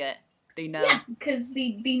buy it. They know. Yeah, because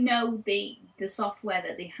they know the software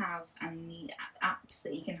that they have and the apps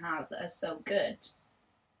that you can have that are so good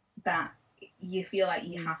that you feel like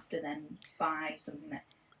you have to then buy something that...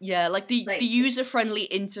 Yeah, like the user-friendly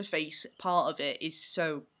interface part of it is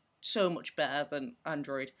so much better than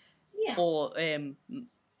Android. Yeah. Or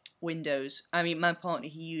Windows. I mean, my partner,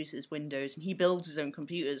 he uses Windows and he builds his own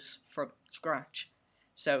computers from scratch.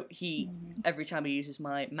 So every time he uses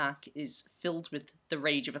my Mac, is filled with the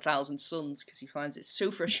rage of 1,000 suns because he finds it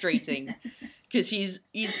so frustrating. Because he's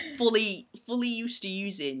fully used to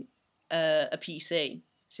using a PC.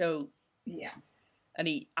 So and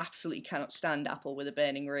he absolutely cannot stand Apple with a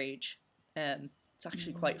burning rage. It's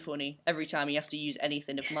actually quite funny. Every time he has to use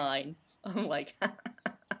anything of mine, I'm like,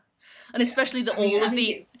 and especially all of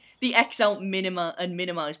the X out and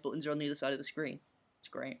minimize buttons are on the other side of the screen. It's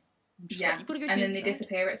great. Like, you've got to go and then they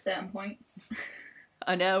disappear at certain points.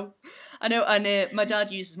 I know. And my dad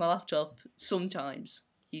uses my laptop sometimes.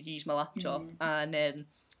 He'd use my laptop, and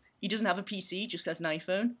he doesn't have a PC, just has an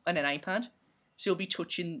iPhone and an iPad. So he'll be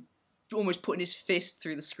touching, almost putting his fist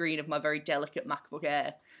through the screen of my very delicate MacBook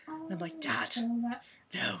Air. And I'm like, Dad,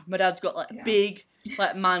 no. My dad's got like big,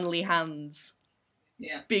 like manly hands.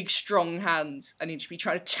 Yeah. Big, strong hands, and he'd just be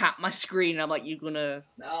trying to tap my screen, and I'm like,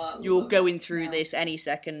 you're going through this any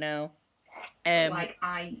second now. Like,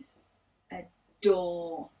 I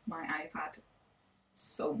adore my iPad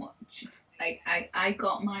so much. Like, I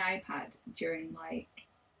got my iPad during, like,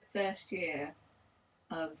 first year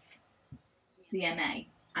of the MA,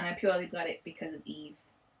 and I purely got it because of Eve.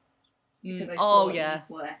 Because I saw Eve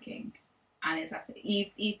working. And it's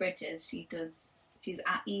actually, Eve Bridges, she's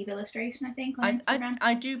at Eve Illustration, I think, on Instagram.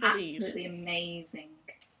 I do believe. Absolutely amazing.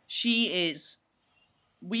 She is.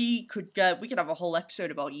 We could have a whole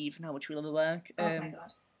episode about Eve and how much we love her work. Oh my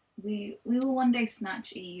god. We will one day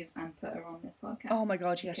snatch Eve and put her on this podcast. Oh my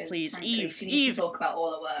god, yes, please. Frankly, she needs to talk about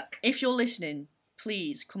all her work. If you're listening,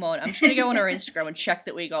 please, come on. I'm just going to go on her Instagram and check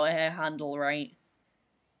that we got her handle right.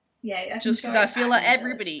 Yeah, just because I feel like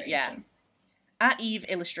everybody, at Eve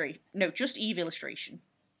Illustration. No, just Eve Illustration.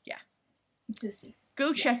 Yeah.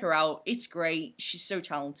 Go check her out. It's great. She's so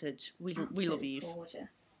talented. We love Eve.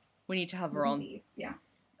 Gorgeous. We need to have her on. Eve, yeah.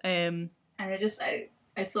 And I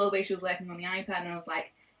saw the way she was working on the iPad, and I was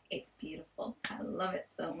like, it's beautiful. I love it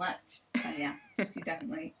so much. And yeah, she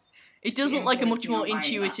definitely. It does look like a much more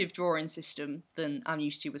intuitive drawing system than I'm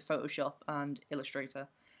used to with Photoshop and Illustrator.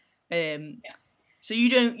 So you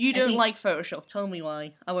don't like Photoshop? Tell me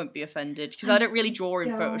why. I won't be offended because I don't really draw in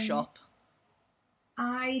Photoshop.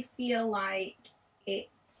 I feel like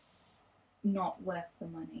it's not worth the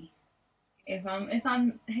money. If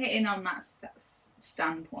I'm hitting on that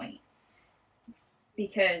standpoint,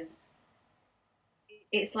 because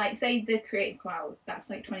it's like, say the Creative Cloud, that's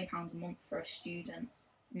like £20 a month for a student,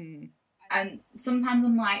 and sometimes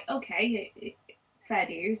I'm like, okay, fair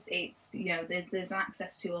dues. It's there's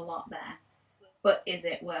access to a lot there. But is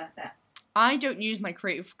it worth it? I don't use my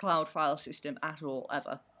Creative Cloud file system at all,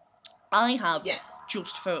 ever. I have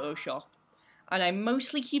just Photoshop. And I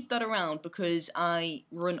mostly keep that around because I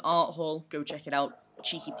run Art Hall. Go check it out.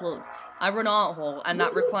 Cheeky plug. I run Art Hall, and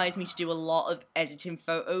that requires me to do a lot of editing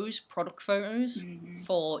photos, product photos,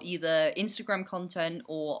 for either Instagram content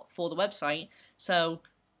or for the website. So,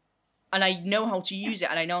 and I know how to use it,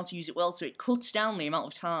 and I know how to use it well, so it cuts down the amount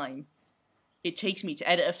of time it takes me to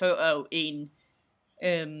edit a photo in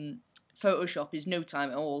Photoshop is no time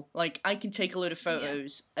at all. Like, I can take a load of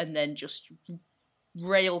photos and then just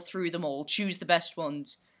rail through them all, choose the best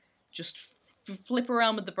ones, just flip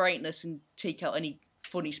around with the brightness and take out any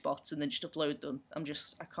funny spots and then just upload them.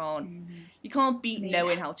 I can't. You can't beat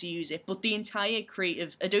knowing how to use it, but the entire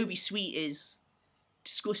creative Adobe suite is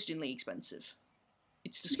disgustingly expensive.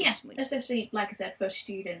 It's disgustingly expensive. Especially, like I said, for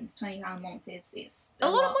students, £20 a month is a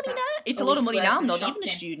lot of money now. It's a lot of money now. I'm not even a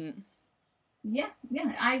student. Yeah,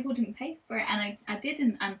 I wouldn't pay for it, and I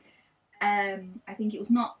didn't, and I think it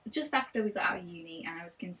was not just after we got out of uni, and I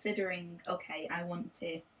was considering, okay, I want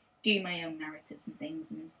to do my own narratives and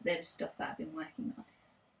things, and there's stuff that I've been working on,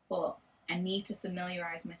 but I need to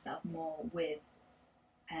familiarise myself more with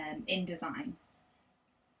InDesign.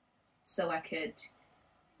 so I could,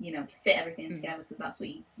 fit everything together, because that's what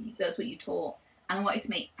you taught. And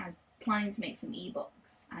I'm planning to make some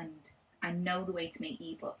ebooks, and I know the way to make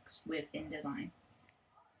ebooks with InDesign.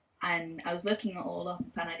 And I was looking it all up,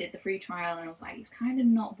 and I did the free trial, and I was like, it's kind of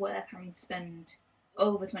not worth having to spend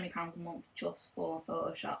over £20 a month just for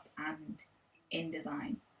Photoshop and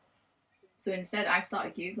InDesign. So instead, I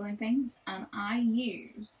started Googling things, and I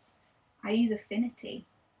use Affinity.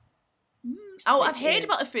 Oh, I've heard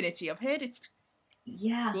about Affinity. I've heard it's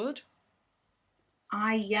good.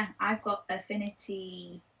 I've got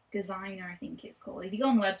Affinity Designer, I think it's called. If you go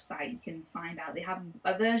on the website, you can find out. They have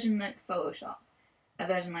a version like Photoshop, a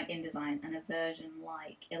version like InDesign, and a version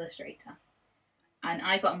like Illustrator. And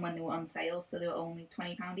I got them when they were on sale, so they were only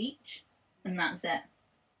 £20 each, and that's it.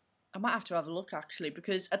 I might have to have a look, actually,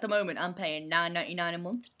 because at the moment I'm paying $9.99 a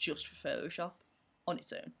month just for Photoshop on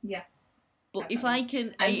its own. Yeah. But if I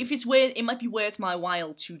can, if it's worth, it might be worth my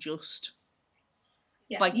while to just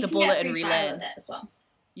bite the bullet and relearn. It as well.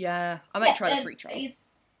 Yeah, I might try the free trial.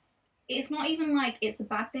 It's not even like it's a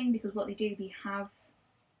bad thing, because what they do, they have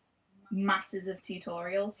masses of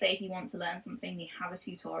tutorials. Say if you want to learn something, they have a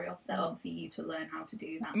tutorial set up for you to learn how to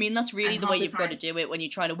do that. I mean, that's really the way you've got to do it when you're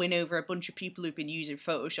trying to win over a bunch of people who've been using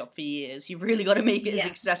Photoshop for years. You've really got to make it as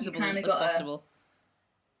accessible as possible.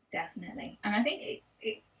 Definitely. And I think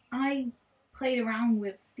I played around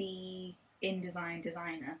with the InDesign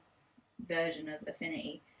Designer version of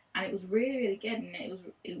Affinity, and it was really, really good, and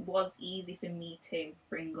it was easy for me to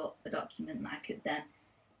bring up a document that I could then,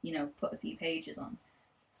 put a few pages on.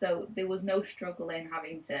 So there was no struggle in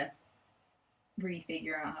having to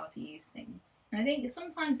refigure out how to use things. And I think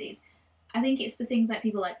sometimes it's the things like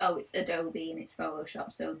people like, oh, it's Adobe and it's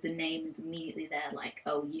Photoshop, so the name is immediately there, like,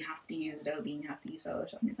 oh, you have to use Adobe and you have to use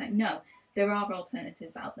Photoshop. And it's like, no, there are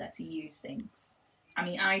alternatives out there to use things. I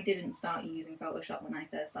mean, I didn't start using Photoshop when I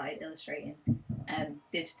first started illustrating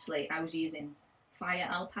digitally. I was using Fire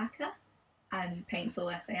Alpaca and Paint Tool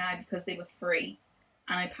SAI because they were free,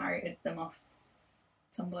 and I pirated them off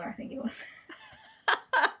Tumblr, I think it was.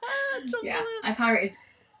 Yeah,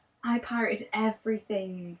 I pirated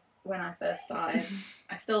everything when I first started.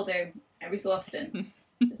 I still do, every so often.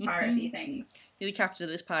 Just pirate a few things. You're the captain of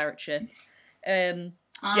this pirate ship.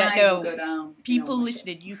 Will go down. People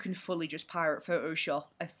listening, you can fully just pirate Photoshop.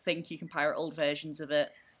 I think you can pirate old versions of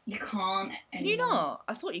it. You can't anymore. Can you not?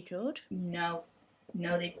 I thought you could. No,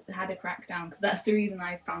 they had a crackdown, because that's the reason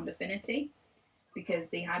I found Affinity, because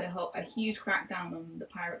they had a huge crackdown on the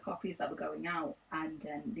pirate copies that were going out, and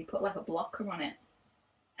they put like a blocker on it,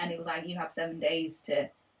 and it was like, you have 7 days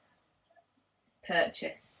to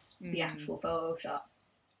purchase the actual Photoshop,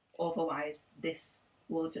 otherwise this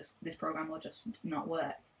program will just not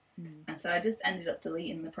work. And so I just ended up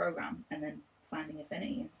deleting the program and then finding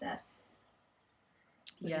Affinity instead,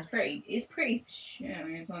 which is pretty shit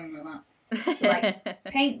when you're talking about that. Like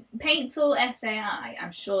Paint Tool SAI,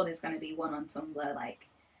 I'm sure there's going to be one on Tumblr,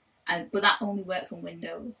 but that only works on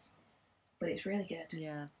Windows, but it's really good.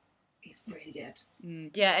 Yeah, it's really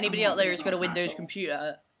good. Yeah, anybody out there who's got a Windows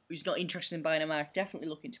computer who's not interested in buying a Mac, definitely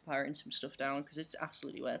look into pirating some stuff down, because it's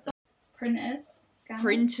absolutely worth it. Printers, scanners.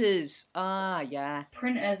 Printers, yeah.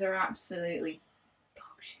 Printers are absolutely dog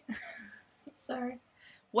shit. Sorry.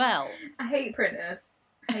 Well, I hate printers.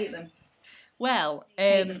 I hate them. Well, I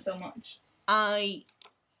hate them so much.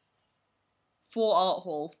 For Art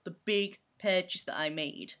Hall, the big purchase that I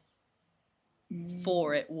made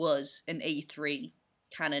for it was an A3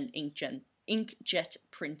 Canon inkjet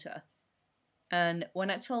printer. And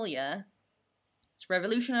when I tell you, it's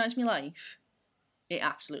revolutionised my life, it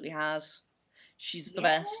absolutely has. She's the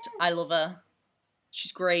best. I love her.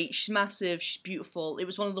 She's great. She's massive. She's beautiful. It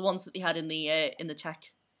was one of the ones that they had in the tech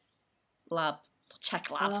lab.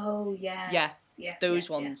 Oh, yes. Yeah, those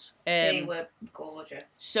ones. Yes. They were gorgeous.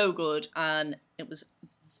 So good, and it was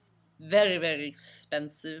very, very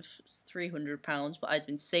expensive. It's £300, but I'd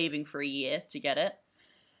been saving for a year to get it.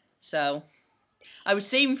 So I was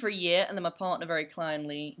saving for a year, and then my partner very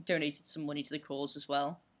kindly donated some money to the cause as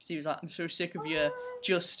well. Because he was like, I'm so sick of you.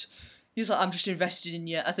 He was like, I'm just invested in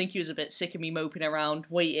you. I think he was a bit sick of me moping around,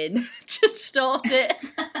 waiting to start it.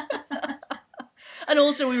 And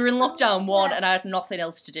also, we were in lockdown 1, and I had nothing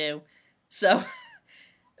else to do. So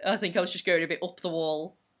I think I was just going a bit up the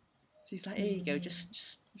wall. So he's like, here you go,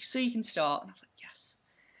 just so you can start. And I was like, yes.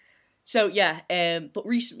 So yeah, but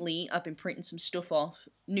recently I've been printing some stuff off.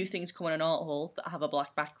 New things coming on Art Hall that have a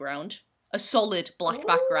black background. A solid black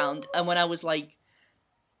background. And when I was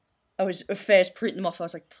first printing them off, I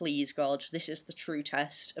was like, please God, this is the true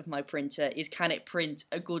test of my printer, is can it print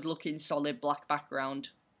a good looking solid black background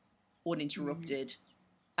uninterrupted?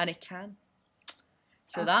 And it can.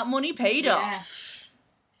 So that money paid off. Yes.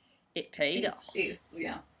 It paid off. It's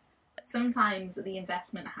yeah. Sometimes the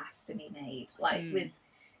investment has to be made. Like with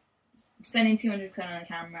spending £200 on a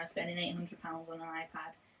camera, spending £800 on an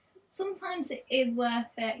iPad. Sometimes it is worth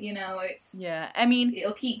it, you know. It's I mean,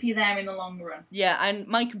 it'll keep you there in the long run. Yeah, and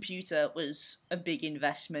my computer was a big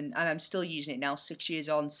investment, and I'm still using it now. 6 years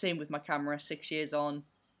on, same with my camera. 6 years on.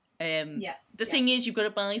 The thing is, you've got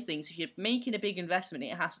to buy things. If you're making a big investment,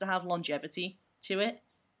 it has to have longevity to it.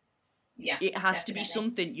 Yeah, it has to be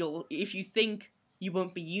something if you think you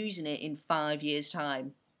won't be using it in 5 years'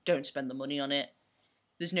 time, don't spend the money on it.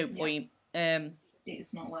 There's no point.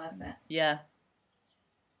 It's not worth it. Yeah.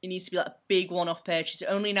 It needs to be like a big one-off purchase.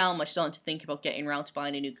 Only now am I starting to think about getting around to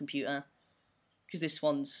buying a new computer. Because it's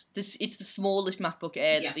the smallest MacBook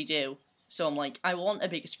Air that they do. So I'm like, I want a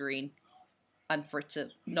bigger screen. And for it to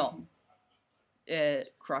not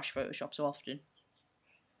crash Photoshop so often.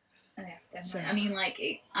 Oh yeah, definitely. I mean,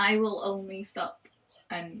 like, I will only stop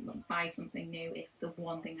and buy something new if the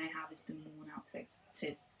one thing I have has been worn out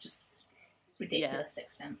to just ridiculous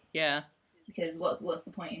extent. Yeah. Because what's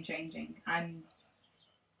the point in changing?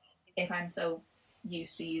 If I'm so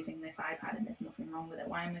used to using this iPad and there's nothing wrong with it,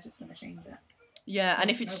 why am I just going to change it? Yeah, and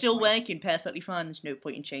if it's still working perfectly fine, there's no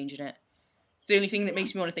point in changing it. The only thing that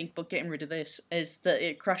makes me want to think about getting rid of this is that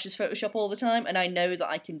it crashes Photoshop all the time, and I know that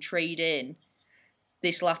I can trade in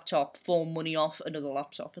this laptop for money off another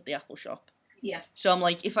laptop at the Apple shop. Yeah. So I'm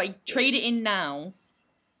like, if I trade it in now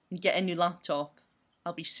and get a new laptop,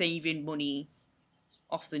 I'll be saving money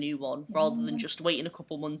off the new one, rather than just waiting a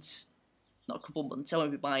couple months. Not a couple months, I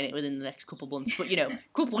won't be buying it within the next couple months, but, a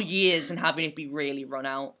couple years and having it be really run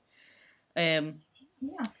out. But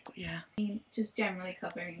yeah. I mean, just generally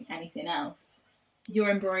covering anything else. Your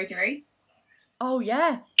embroidery. Oh,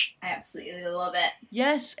 yeah. I absolutely love it.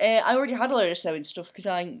 Yes, I already had a load of sewing stuff because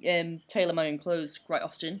I tailor my own clothes quite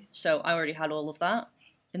often, so I already had all of that.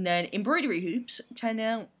 And then embroidery hoops, turned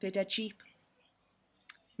out they're dead cheap.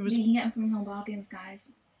 You can get them from Home Bargains,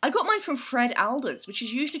 guys. I got mine from Fred Alder's, which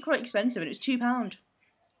is usually quite expensive, and it was £2. £2.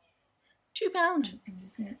 I'm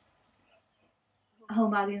just saying. Home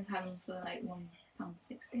Bargains have them for like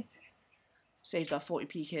 £1.60. Save that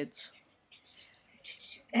 40p, kids.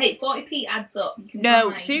 Hey, 40p adds up. You can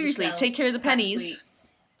no, seriously, take care of the pennies.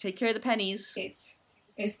 Sweets. Take care of the pennies.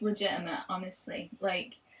 It's legitimate, honestly.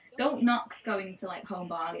 Like, don't knock going to like Home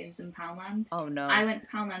Bargains and Poundland. Oh no. I went to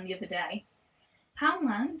Poundland the other day.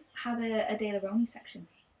 Poundland have a De La Roni section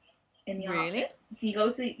in the art bit. So you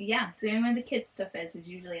go to, so where the kids stuff is, there's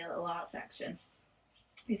usually a little art section.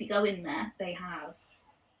 If you go in there, they have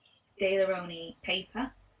De La Roni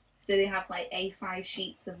paper. So they have like A5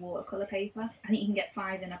 sheets of watercolour paper. I think you can get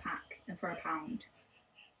 5 in a pack and for £1.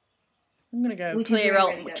 I'm going to go clear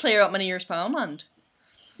out my nearest Poundland.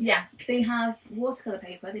 Yeah, they have watercolour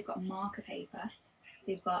paper, they've got marker paper,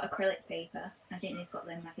 they've got acrylic paper, I think they've got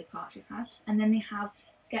them like a cartridge pad, and then they have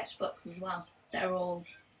sketchbooks as well that are all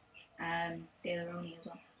De La Roni as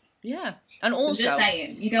well. Yeah, and also... I'm just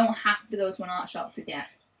saying, you don't have to go to an art shop to get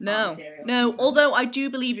art materials. No, although I do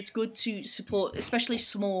believe it's good to support, especially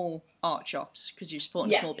small art shops, because you're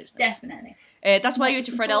supporting small business. Definitely. That's why I go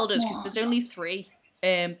to Fred Alder's, because there's only 3.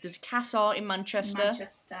 There's Cass Art in Manchester.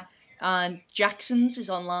 And Jackson's is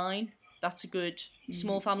online. That's a good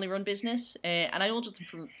small family-run business. And I ordered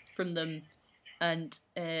them from them, and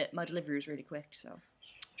my delivery was really quick, so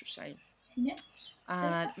just saying. Yeah.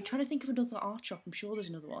 And I'm trying to think of another art shop. I'm sure there's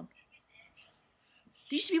another one.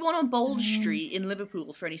 There used to be one on Bold Street in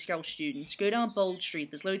Liverpool for any Scout students. Go down Bold Street.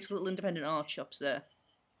 There's loads of little independent art shops there.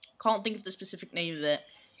 Can't think of the specific name of it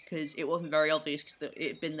because it wasn't very obvious because it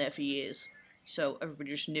had been there for years. So everybody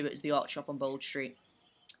just knew it as the art shop on Bold Street.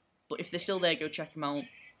 But if they're still there, go check them out.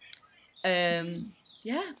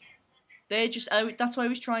 Yeah. They're just... that's why I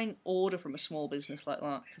always try and order from a small business like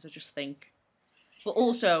that, because I just think... But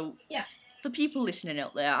also, for people listening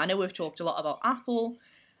out there, I know we've talked a lot about Apple,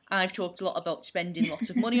 I've talked a lot about spending lots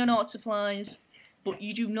of money on art supplies, but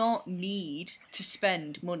you do not need to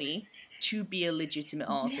spend money to be a legitimate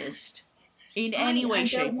artist in any way,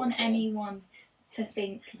 shape, or form. I don't want anyone to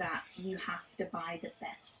think that you have to buy the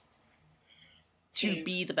best. To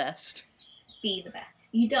be the best. Be the best.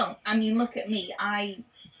 You don't. I mean, look at me. I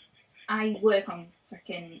work on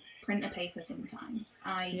freaking printer paper sometimes.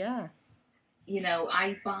 You know,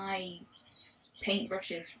 I buy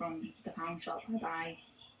paintbrushes from the pound shop. I buy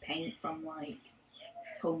paint from like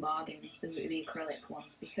Home Bargains, the acrylic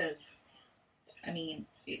ones, because I mean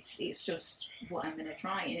it's just what I'm gonna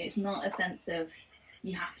try, and it's not a sense of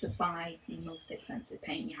you have to buy the most expensive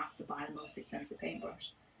paint, you have to buy the most expensive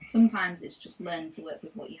paintbrush. Sometimes it's just learn to work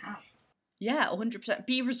with what you have. Yeah, 100%.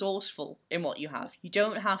 Be resourceful in what you have. You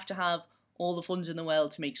don't have to have all the funds in the world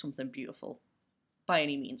to make something beautiful, by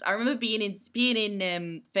any means. I remember being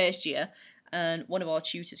in first year, and one of our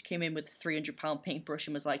tutors came in with a £300 paintbrush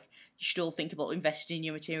and was like, "You should all think about investing in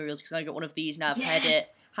your materials because I got one of these and I've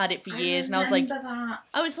Yes, had it for years." And remember that.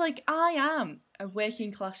 I was like, I am a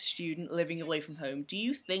working class student living away from home. Do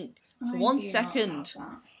you think for I one do not second have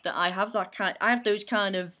that. that I have those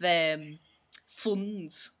kind of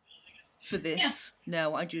funds for this? Yeah.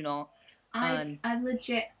 No, I do not. I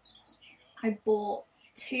legit, I bought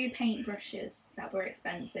 2 paintbrushes that were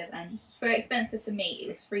expensive, and for expensive for me, it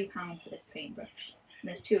was £3 for this paintbrush. And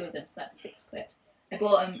there's 2 of them, so that's £6. I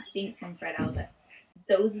bought them, I think, from Fred Aldous.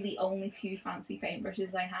 Those are the only 2 fancy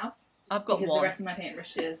paintbrushes I have. I've got because one. The rest of my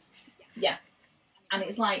paintbrushes, yeah. And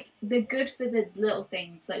it's like, they're good for the little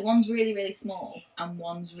things. Like, one's really, really small, and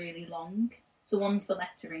one's really long. So one's for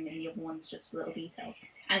lettering, and the other one's just for little details.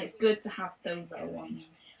 And it's good to have those little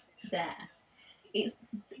ones there. It's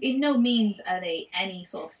in no means are they any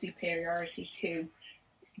sort of superiority to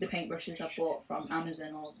the paintbrushes I bought from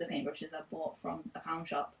Amazon or the paintbrushes I bought from a pound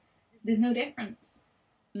shop. There's no difference.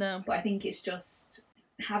 No. But I think it's just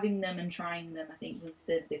having them and trying them, I think, was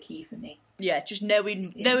the key for me. Yeah, just knowing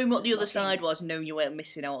what the other side was, knowing you weren't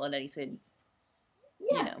missing out on anything.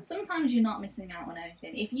 Yeah, you know. Sometimes you're not missing out on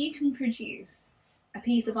anything. If you can produce a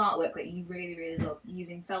piece of artwork that you really, really love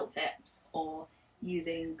using felt tips or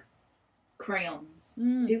using crayons,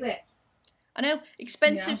 do it. I know,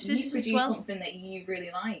 expensive scissors as well. Something that you really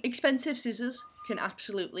like. Expensive scissors can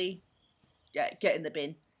absolutely get in the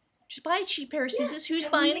bin. Just buy a cheap pair of scissors. Who's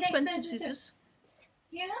buying expensive scissors?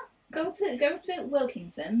 Yeah, go to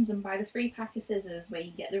Wilkinson's and buy the 3-pack of scissors where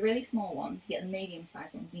you get the really small ones, you get the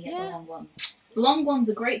medium-sized ones, and you get the long ones. The long ones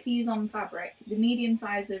are great to use on fabric. The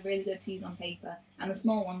medium-sized are really good to use on paper, and the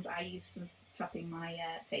small ones I use for chopping my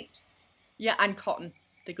tapes. Yeah, and cotton.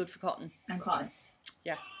 They're good for cotton. And cotton.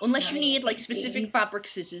 Yeah. Unless you need like specific fabric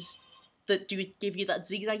scissors that do give you that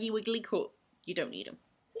zigzaggy wiggly cut, you don't need them.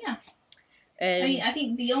 Yeah. I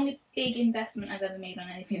think the only big investment I've ever made on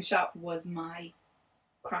anything sharp was my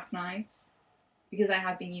craft knives, because I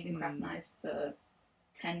have been using craft knives for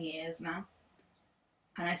 10 years now.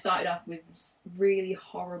 And I started off with really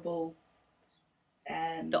horrible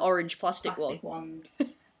the orange plastic ones.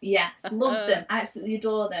 Yes, love them, absolutely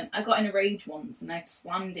adore them. I got in a rage once and I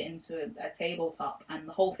slammed it into a tabletop and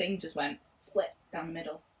the whole thing just went split down the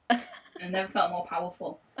middle. And I never felt more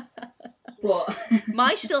powerful. But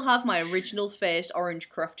I still have my original first orange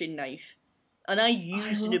crafting knife. And I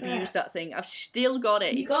used and abused that thing. I've still got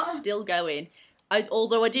it. It's still going.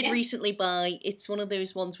 Although I did recently buy, it's one of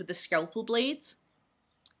those ones with the scalpel blades.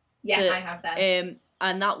 Yeah, I have that.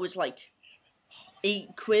 And that was like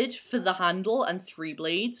 £8 for the handle and 3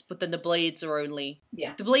 blades, but then the blades are only...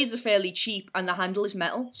 Yeah. The blades are fairly cheap and the handle is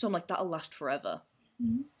metal, so I'm like, that'll last forever.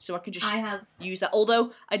 Mm-hmm. So I can just use that.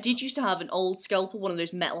 Although, I did used to have an old scalpel, one of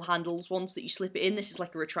those metal handles ones that you slip it in. This is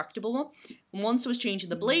like a retractable one. And once I was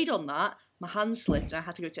changing the blade on that, my hand slipped and I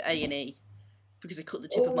had to go to A&E because I cut the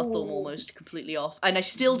tip of my thumb almost completely off. And I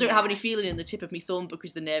still don't have any feeling in the tip of my thumb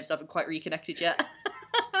because the nerves haven't quite reconnected yet.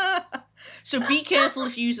 So be careful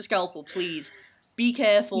if you use a scalpel, please. Be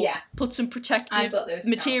careful. Yeah. Put some protective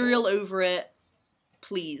material over it,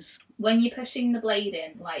 please. When you're pushing the blade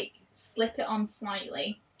in, like, slip it on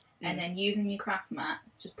slightly, and then using your craft mat,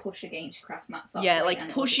 just push against your craft mat softly. Yeah, like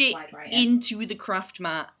push it into the craft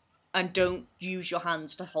mat, and don't use your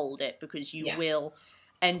hands to hold it, because you will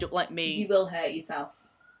end up like me. You will hurt yourself.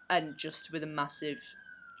 And just with a massive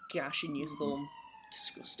gash in your thumb.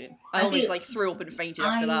 Disgusting. I almost threw up and fainted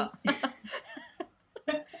after that.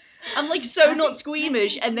 I'm like not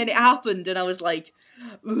squeamish, and then it happened, and I was like,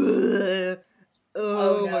 oh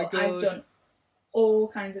my god. I've done all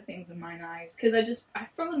kinds of things with my knives, because I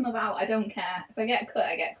throw them about, I don't care. If I get cut,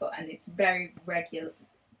 I get cut, and it's very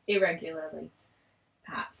irregularly,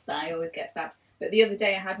 perhaps, that I always get stabbed. But the other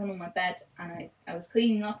day I had one on my bed, and I was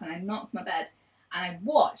cleaning up, and I knocked my bed, and I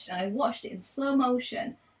watched it in slow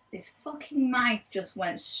motion. This fucking knife just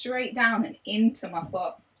went straight down and into my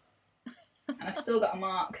foot. And I've still got a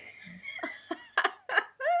mark.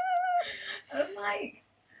 I'm like...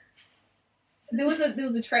 There was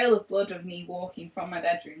a trail of blood of me walking from my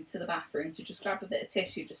bedroom to the bathroom to just grab a bit of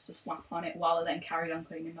tissue just to slap on it while I then carried on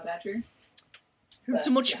cleaning my bedroom. It's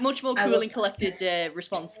a much more cool and collected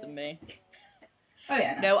response than me. Oh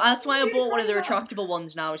yeah. No, that's why I bought one of the retractable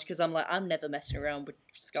ones now, is because I'm like, I'm never messing around with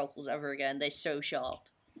scalpels ever again. They're so sharp.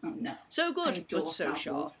 Oh no. So good, but so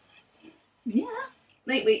sharp. Yeah.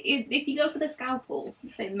 Like, if you go for the scalpels,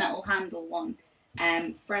 say the metal handle one,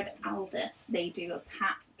 Fred Aldous, they do a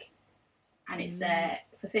pack, and it's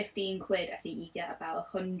for 15 quid, I think you get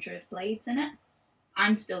about 100 blades in it.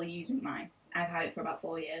 I'm still using mine. I've had it for about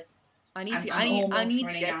 4 years. I I'm need almost to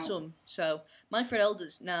get running out. some. So my friend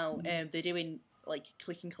Elders now, they're doing like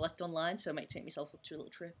click and collect online, so I might take myself up to a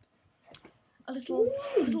little trip. A little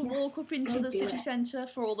walk up into the city centre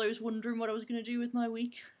for all those wondering what I was going to do with my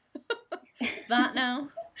week. That now.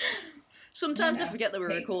 Sometimes I forget that we're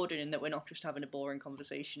recording and that we're not just having a boring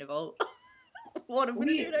conversation about what I'm going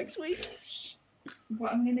to do next week.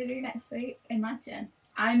 What I'm going to do next week? Imagine.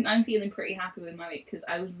 I'm feeling pretty happy with my week because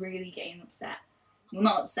I was really getting upset. Well,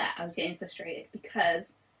 not upset, I was getting frustrated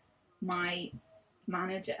because my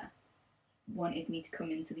manager wanted me to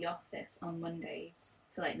come into the office on Mondays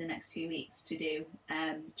for like the next 2 weeks to do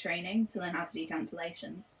training to learn how to do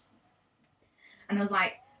cancellations. And I was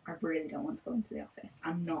like, I really don't want to go into the office.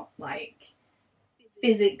 I'm not like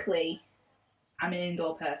physically, I'm an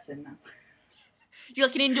indoor person now. You're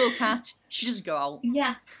like an indoor cat. She doesn't go out.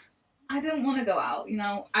 Yeah. I don't want to go out, you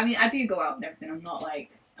know. I mean, I do go out and everything.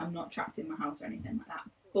 I'm not trapped in my house or anything like that.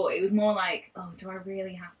 But it was more like, oh, do I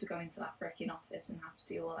really have to go into that freaking office and have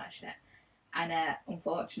to do all that shit? And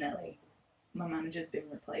unfortunately, my manager's been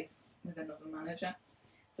replaced with another manager.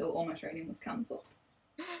 So all my training was cancelled.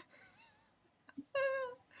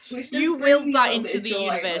 You willed that into the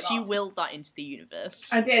universe. You willed that into the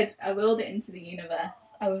universe. I did. I willed it into the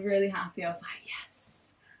universe. I was really happy. I was like,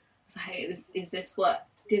 yes. I was like, is this what...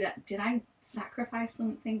 Did I sacrifice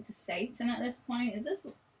something to Satan at this point?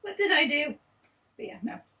 What did I do? But yeah,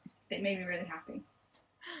 no. It made me really happy.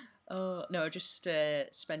 Oh, no, just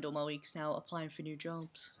spend all my weeks now applying for new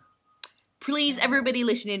jobs. Please, everybody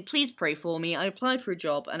listening, please pray for me. I applied for a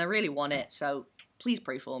job and I really want it, so please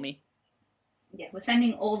pray for me. Yeah, we're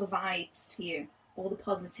sending all the vibes to you. All the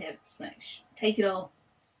positives. Like, take it all.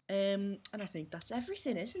 And I think that's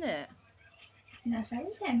everything, isn't it? That's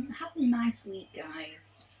everything. Have a nice week,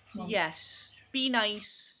 guys. Yes. Be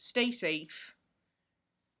nice. Stay safe.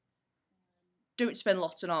 Don't spend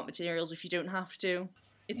lots on art materials if you don't have to.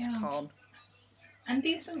 It's a con. And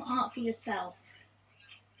do some art for yourself.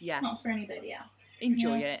 Yeah. Not for anybody else.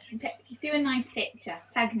 Enjoy it. Do a nice picture.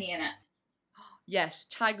 Tag me in it. Yes,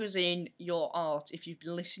 tag us in your art if you've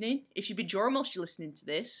been listening. If you've been enjoying whilst you're listening to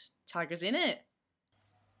this, tag us in it.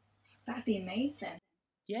 That'd be amazing.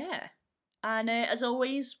 Yeah. And as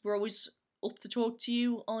always, we're always up to talk to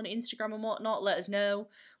you on Instagram and whatnot. Let us know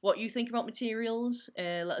what you think about materials.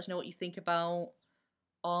 Let us know what you think about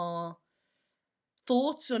our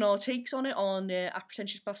thoughts and our takes on it on at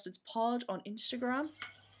Pretentious Bastards Pod on Instagram.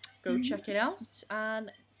 Go check it out, and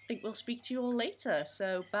I think we'll speak to you all later.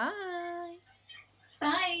 So bye.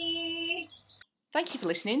 Bye. Thank you for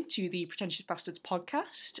listening to the Pretentious Bastards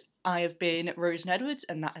podcast. I have been Rose Edwards,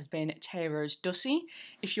 and that has been Taya Rose Dussey.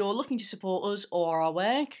 If you're looking to support us or our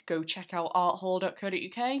work, go check out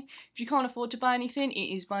arthall.co.uk. If you can't afford to buy anything,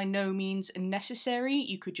 it is by no means necessary.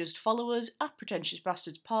 You could just follow us at Pretentious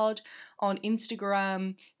Bastards Pod on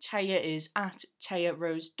Instagram. Taya is at Taya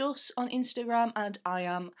Rose Duss on Instagram, and I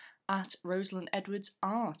am at Rosalind Edwards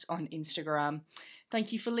Art on Instagram.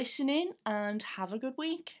 Thank you for listening, and have a good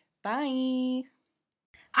week. Bye.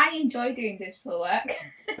 I enjoy doing digital work.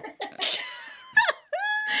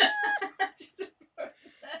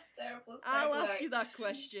 I'll ask you that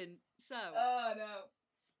question. So. Oh no.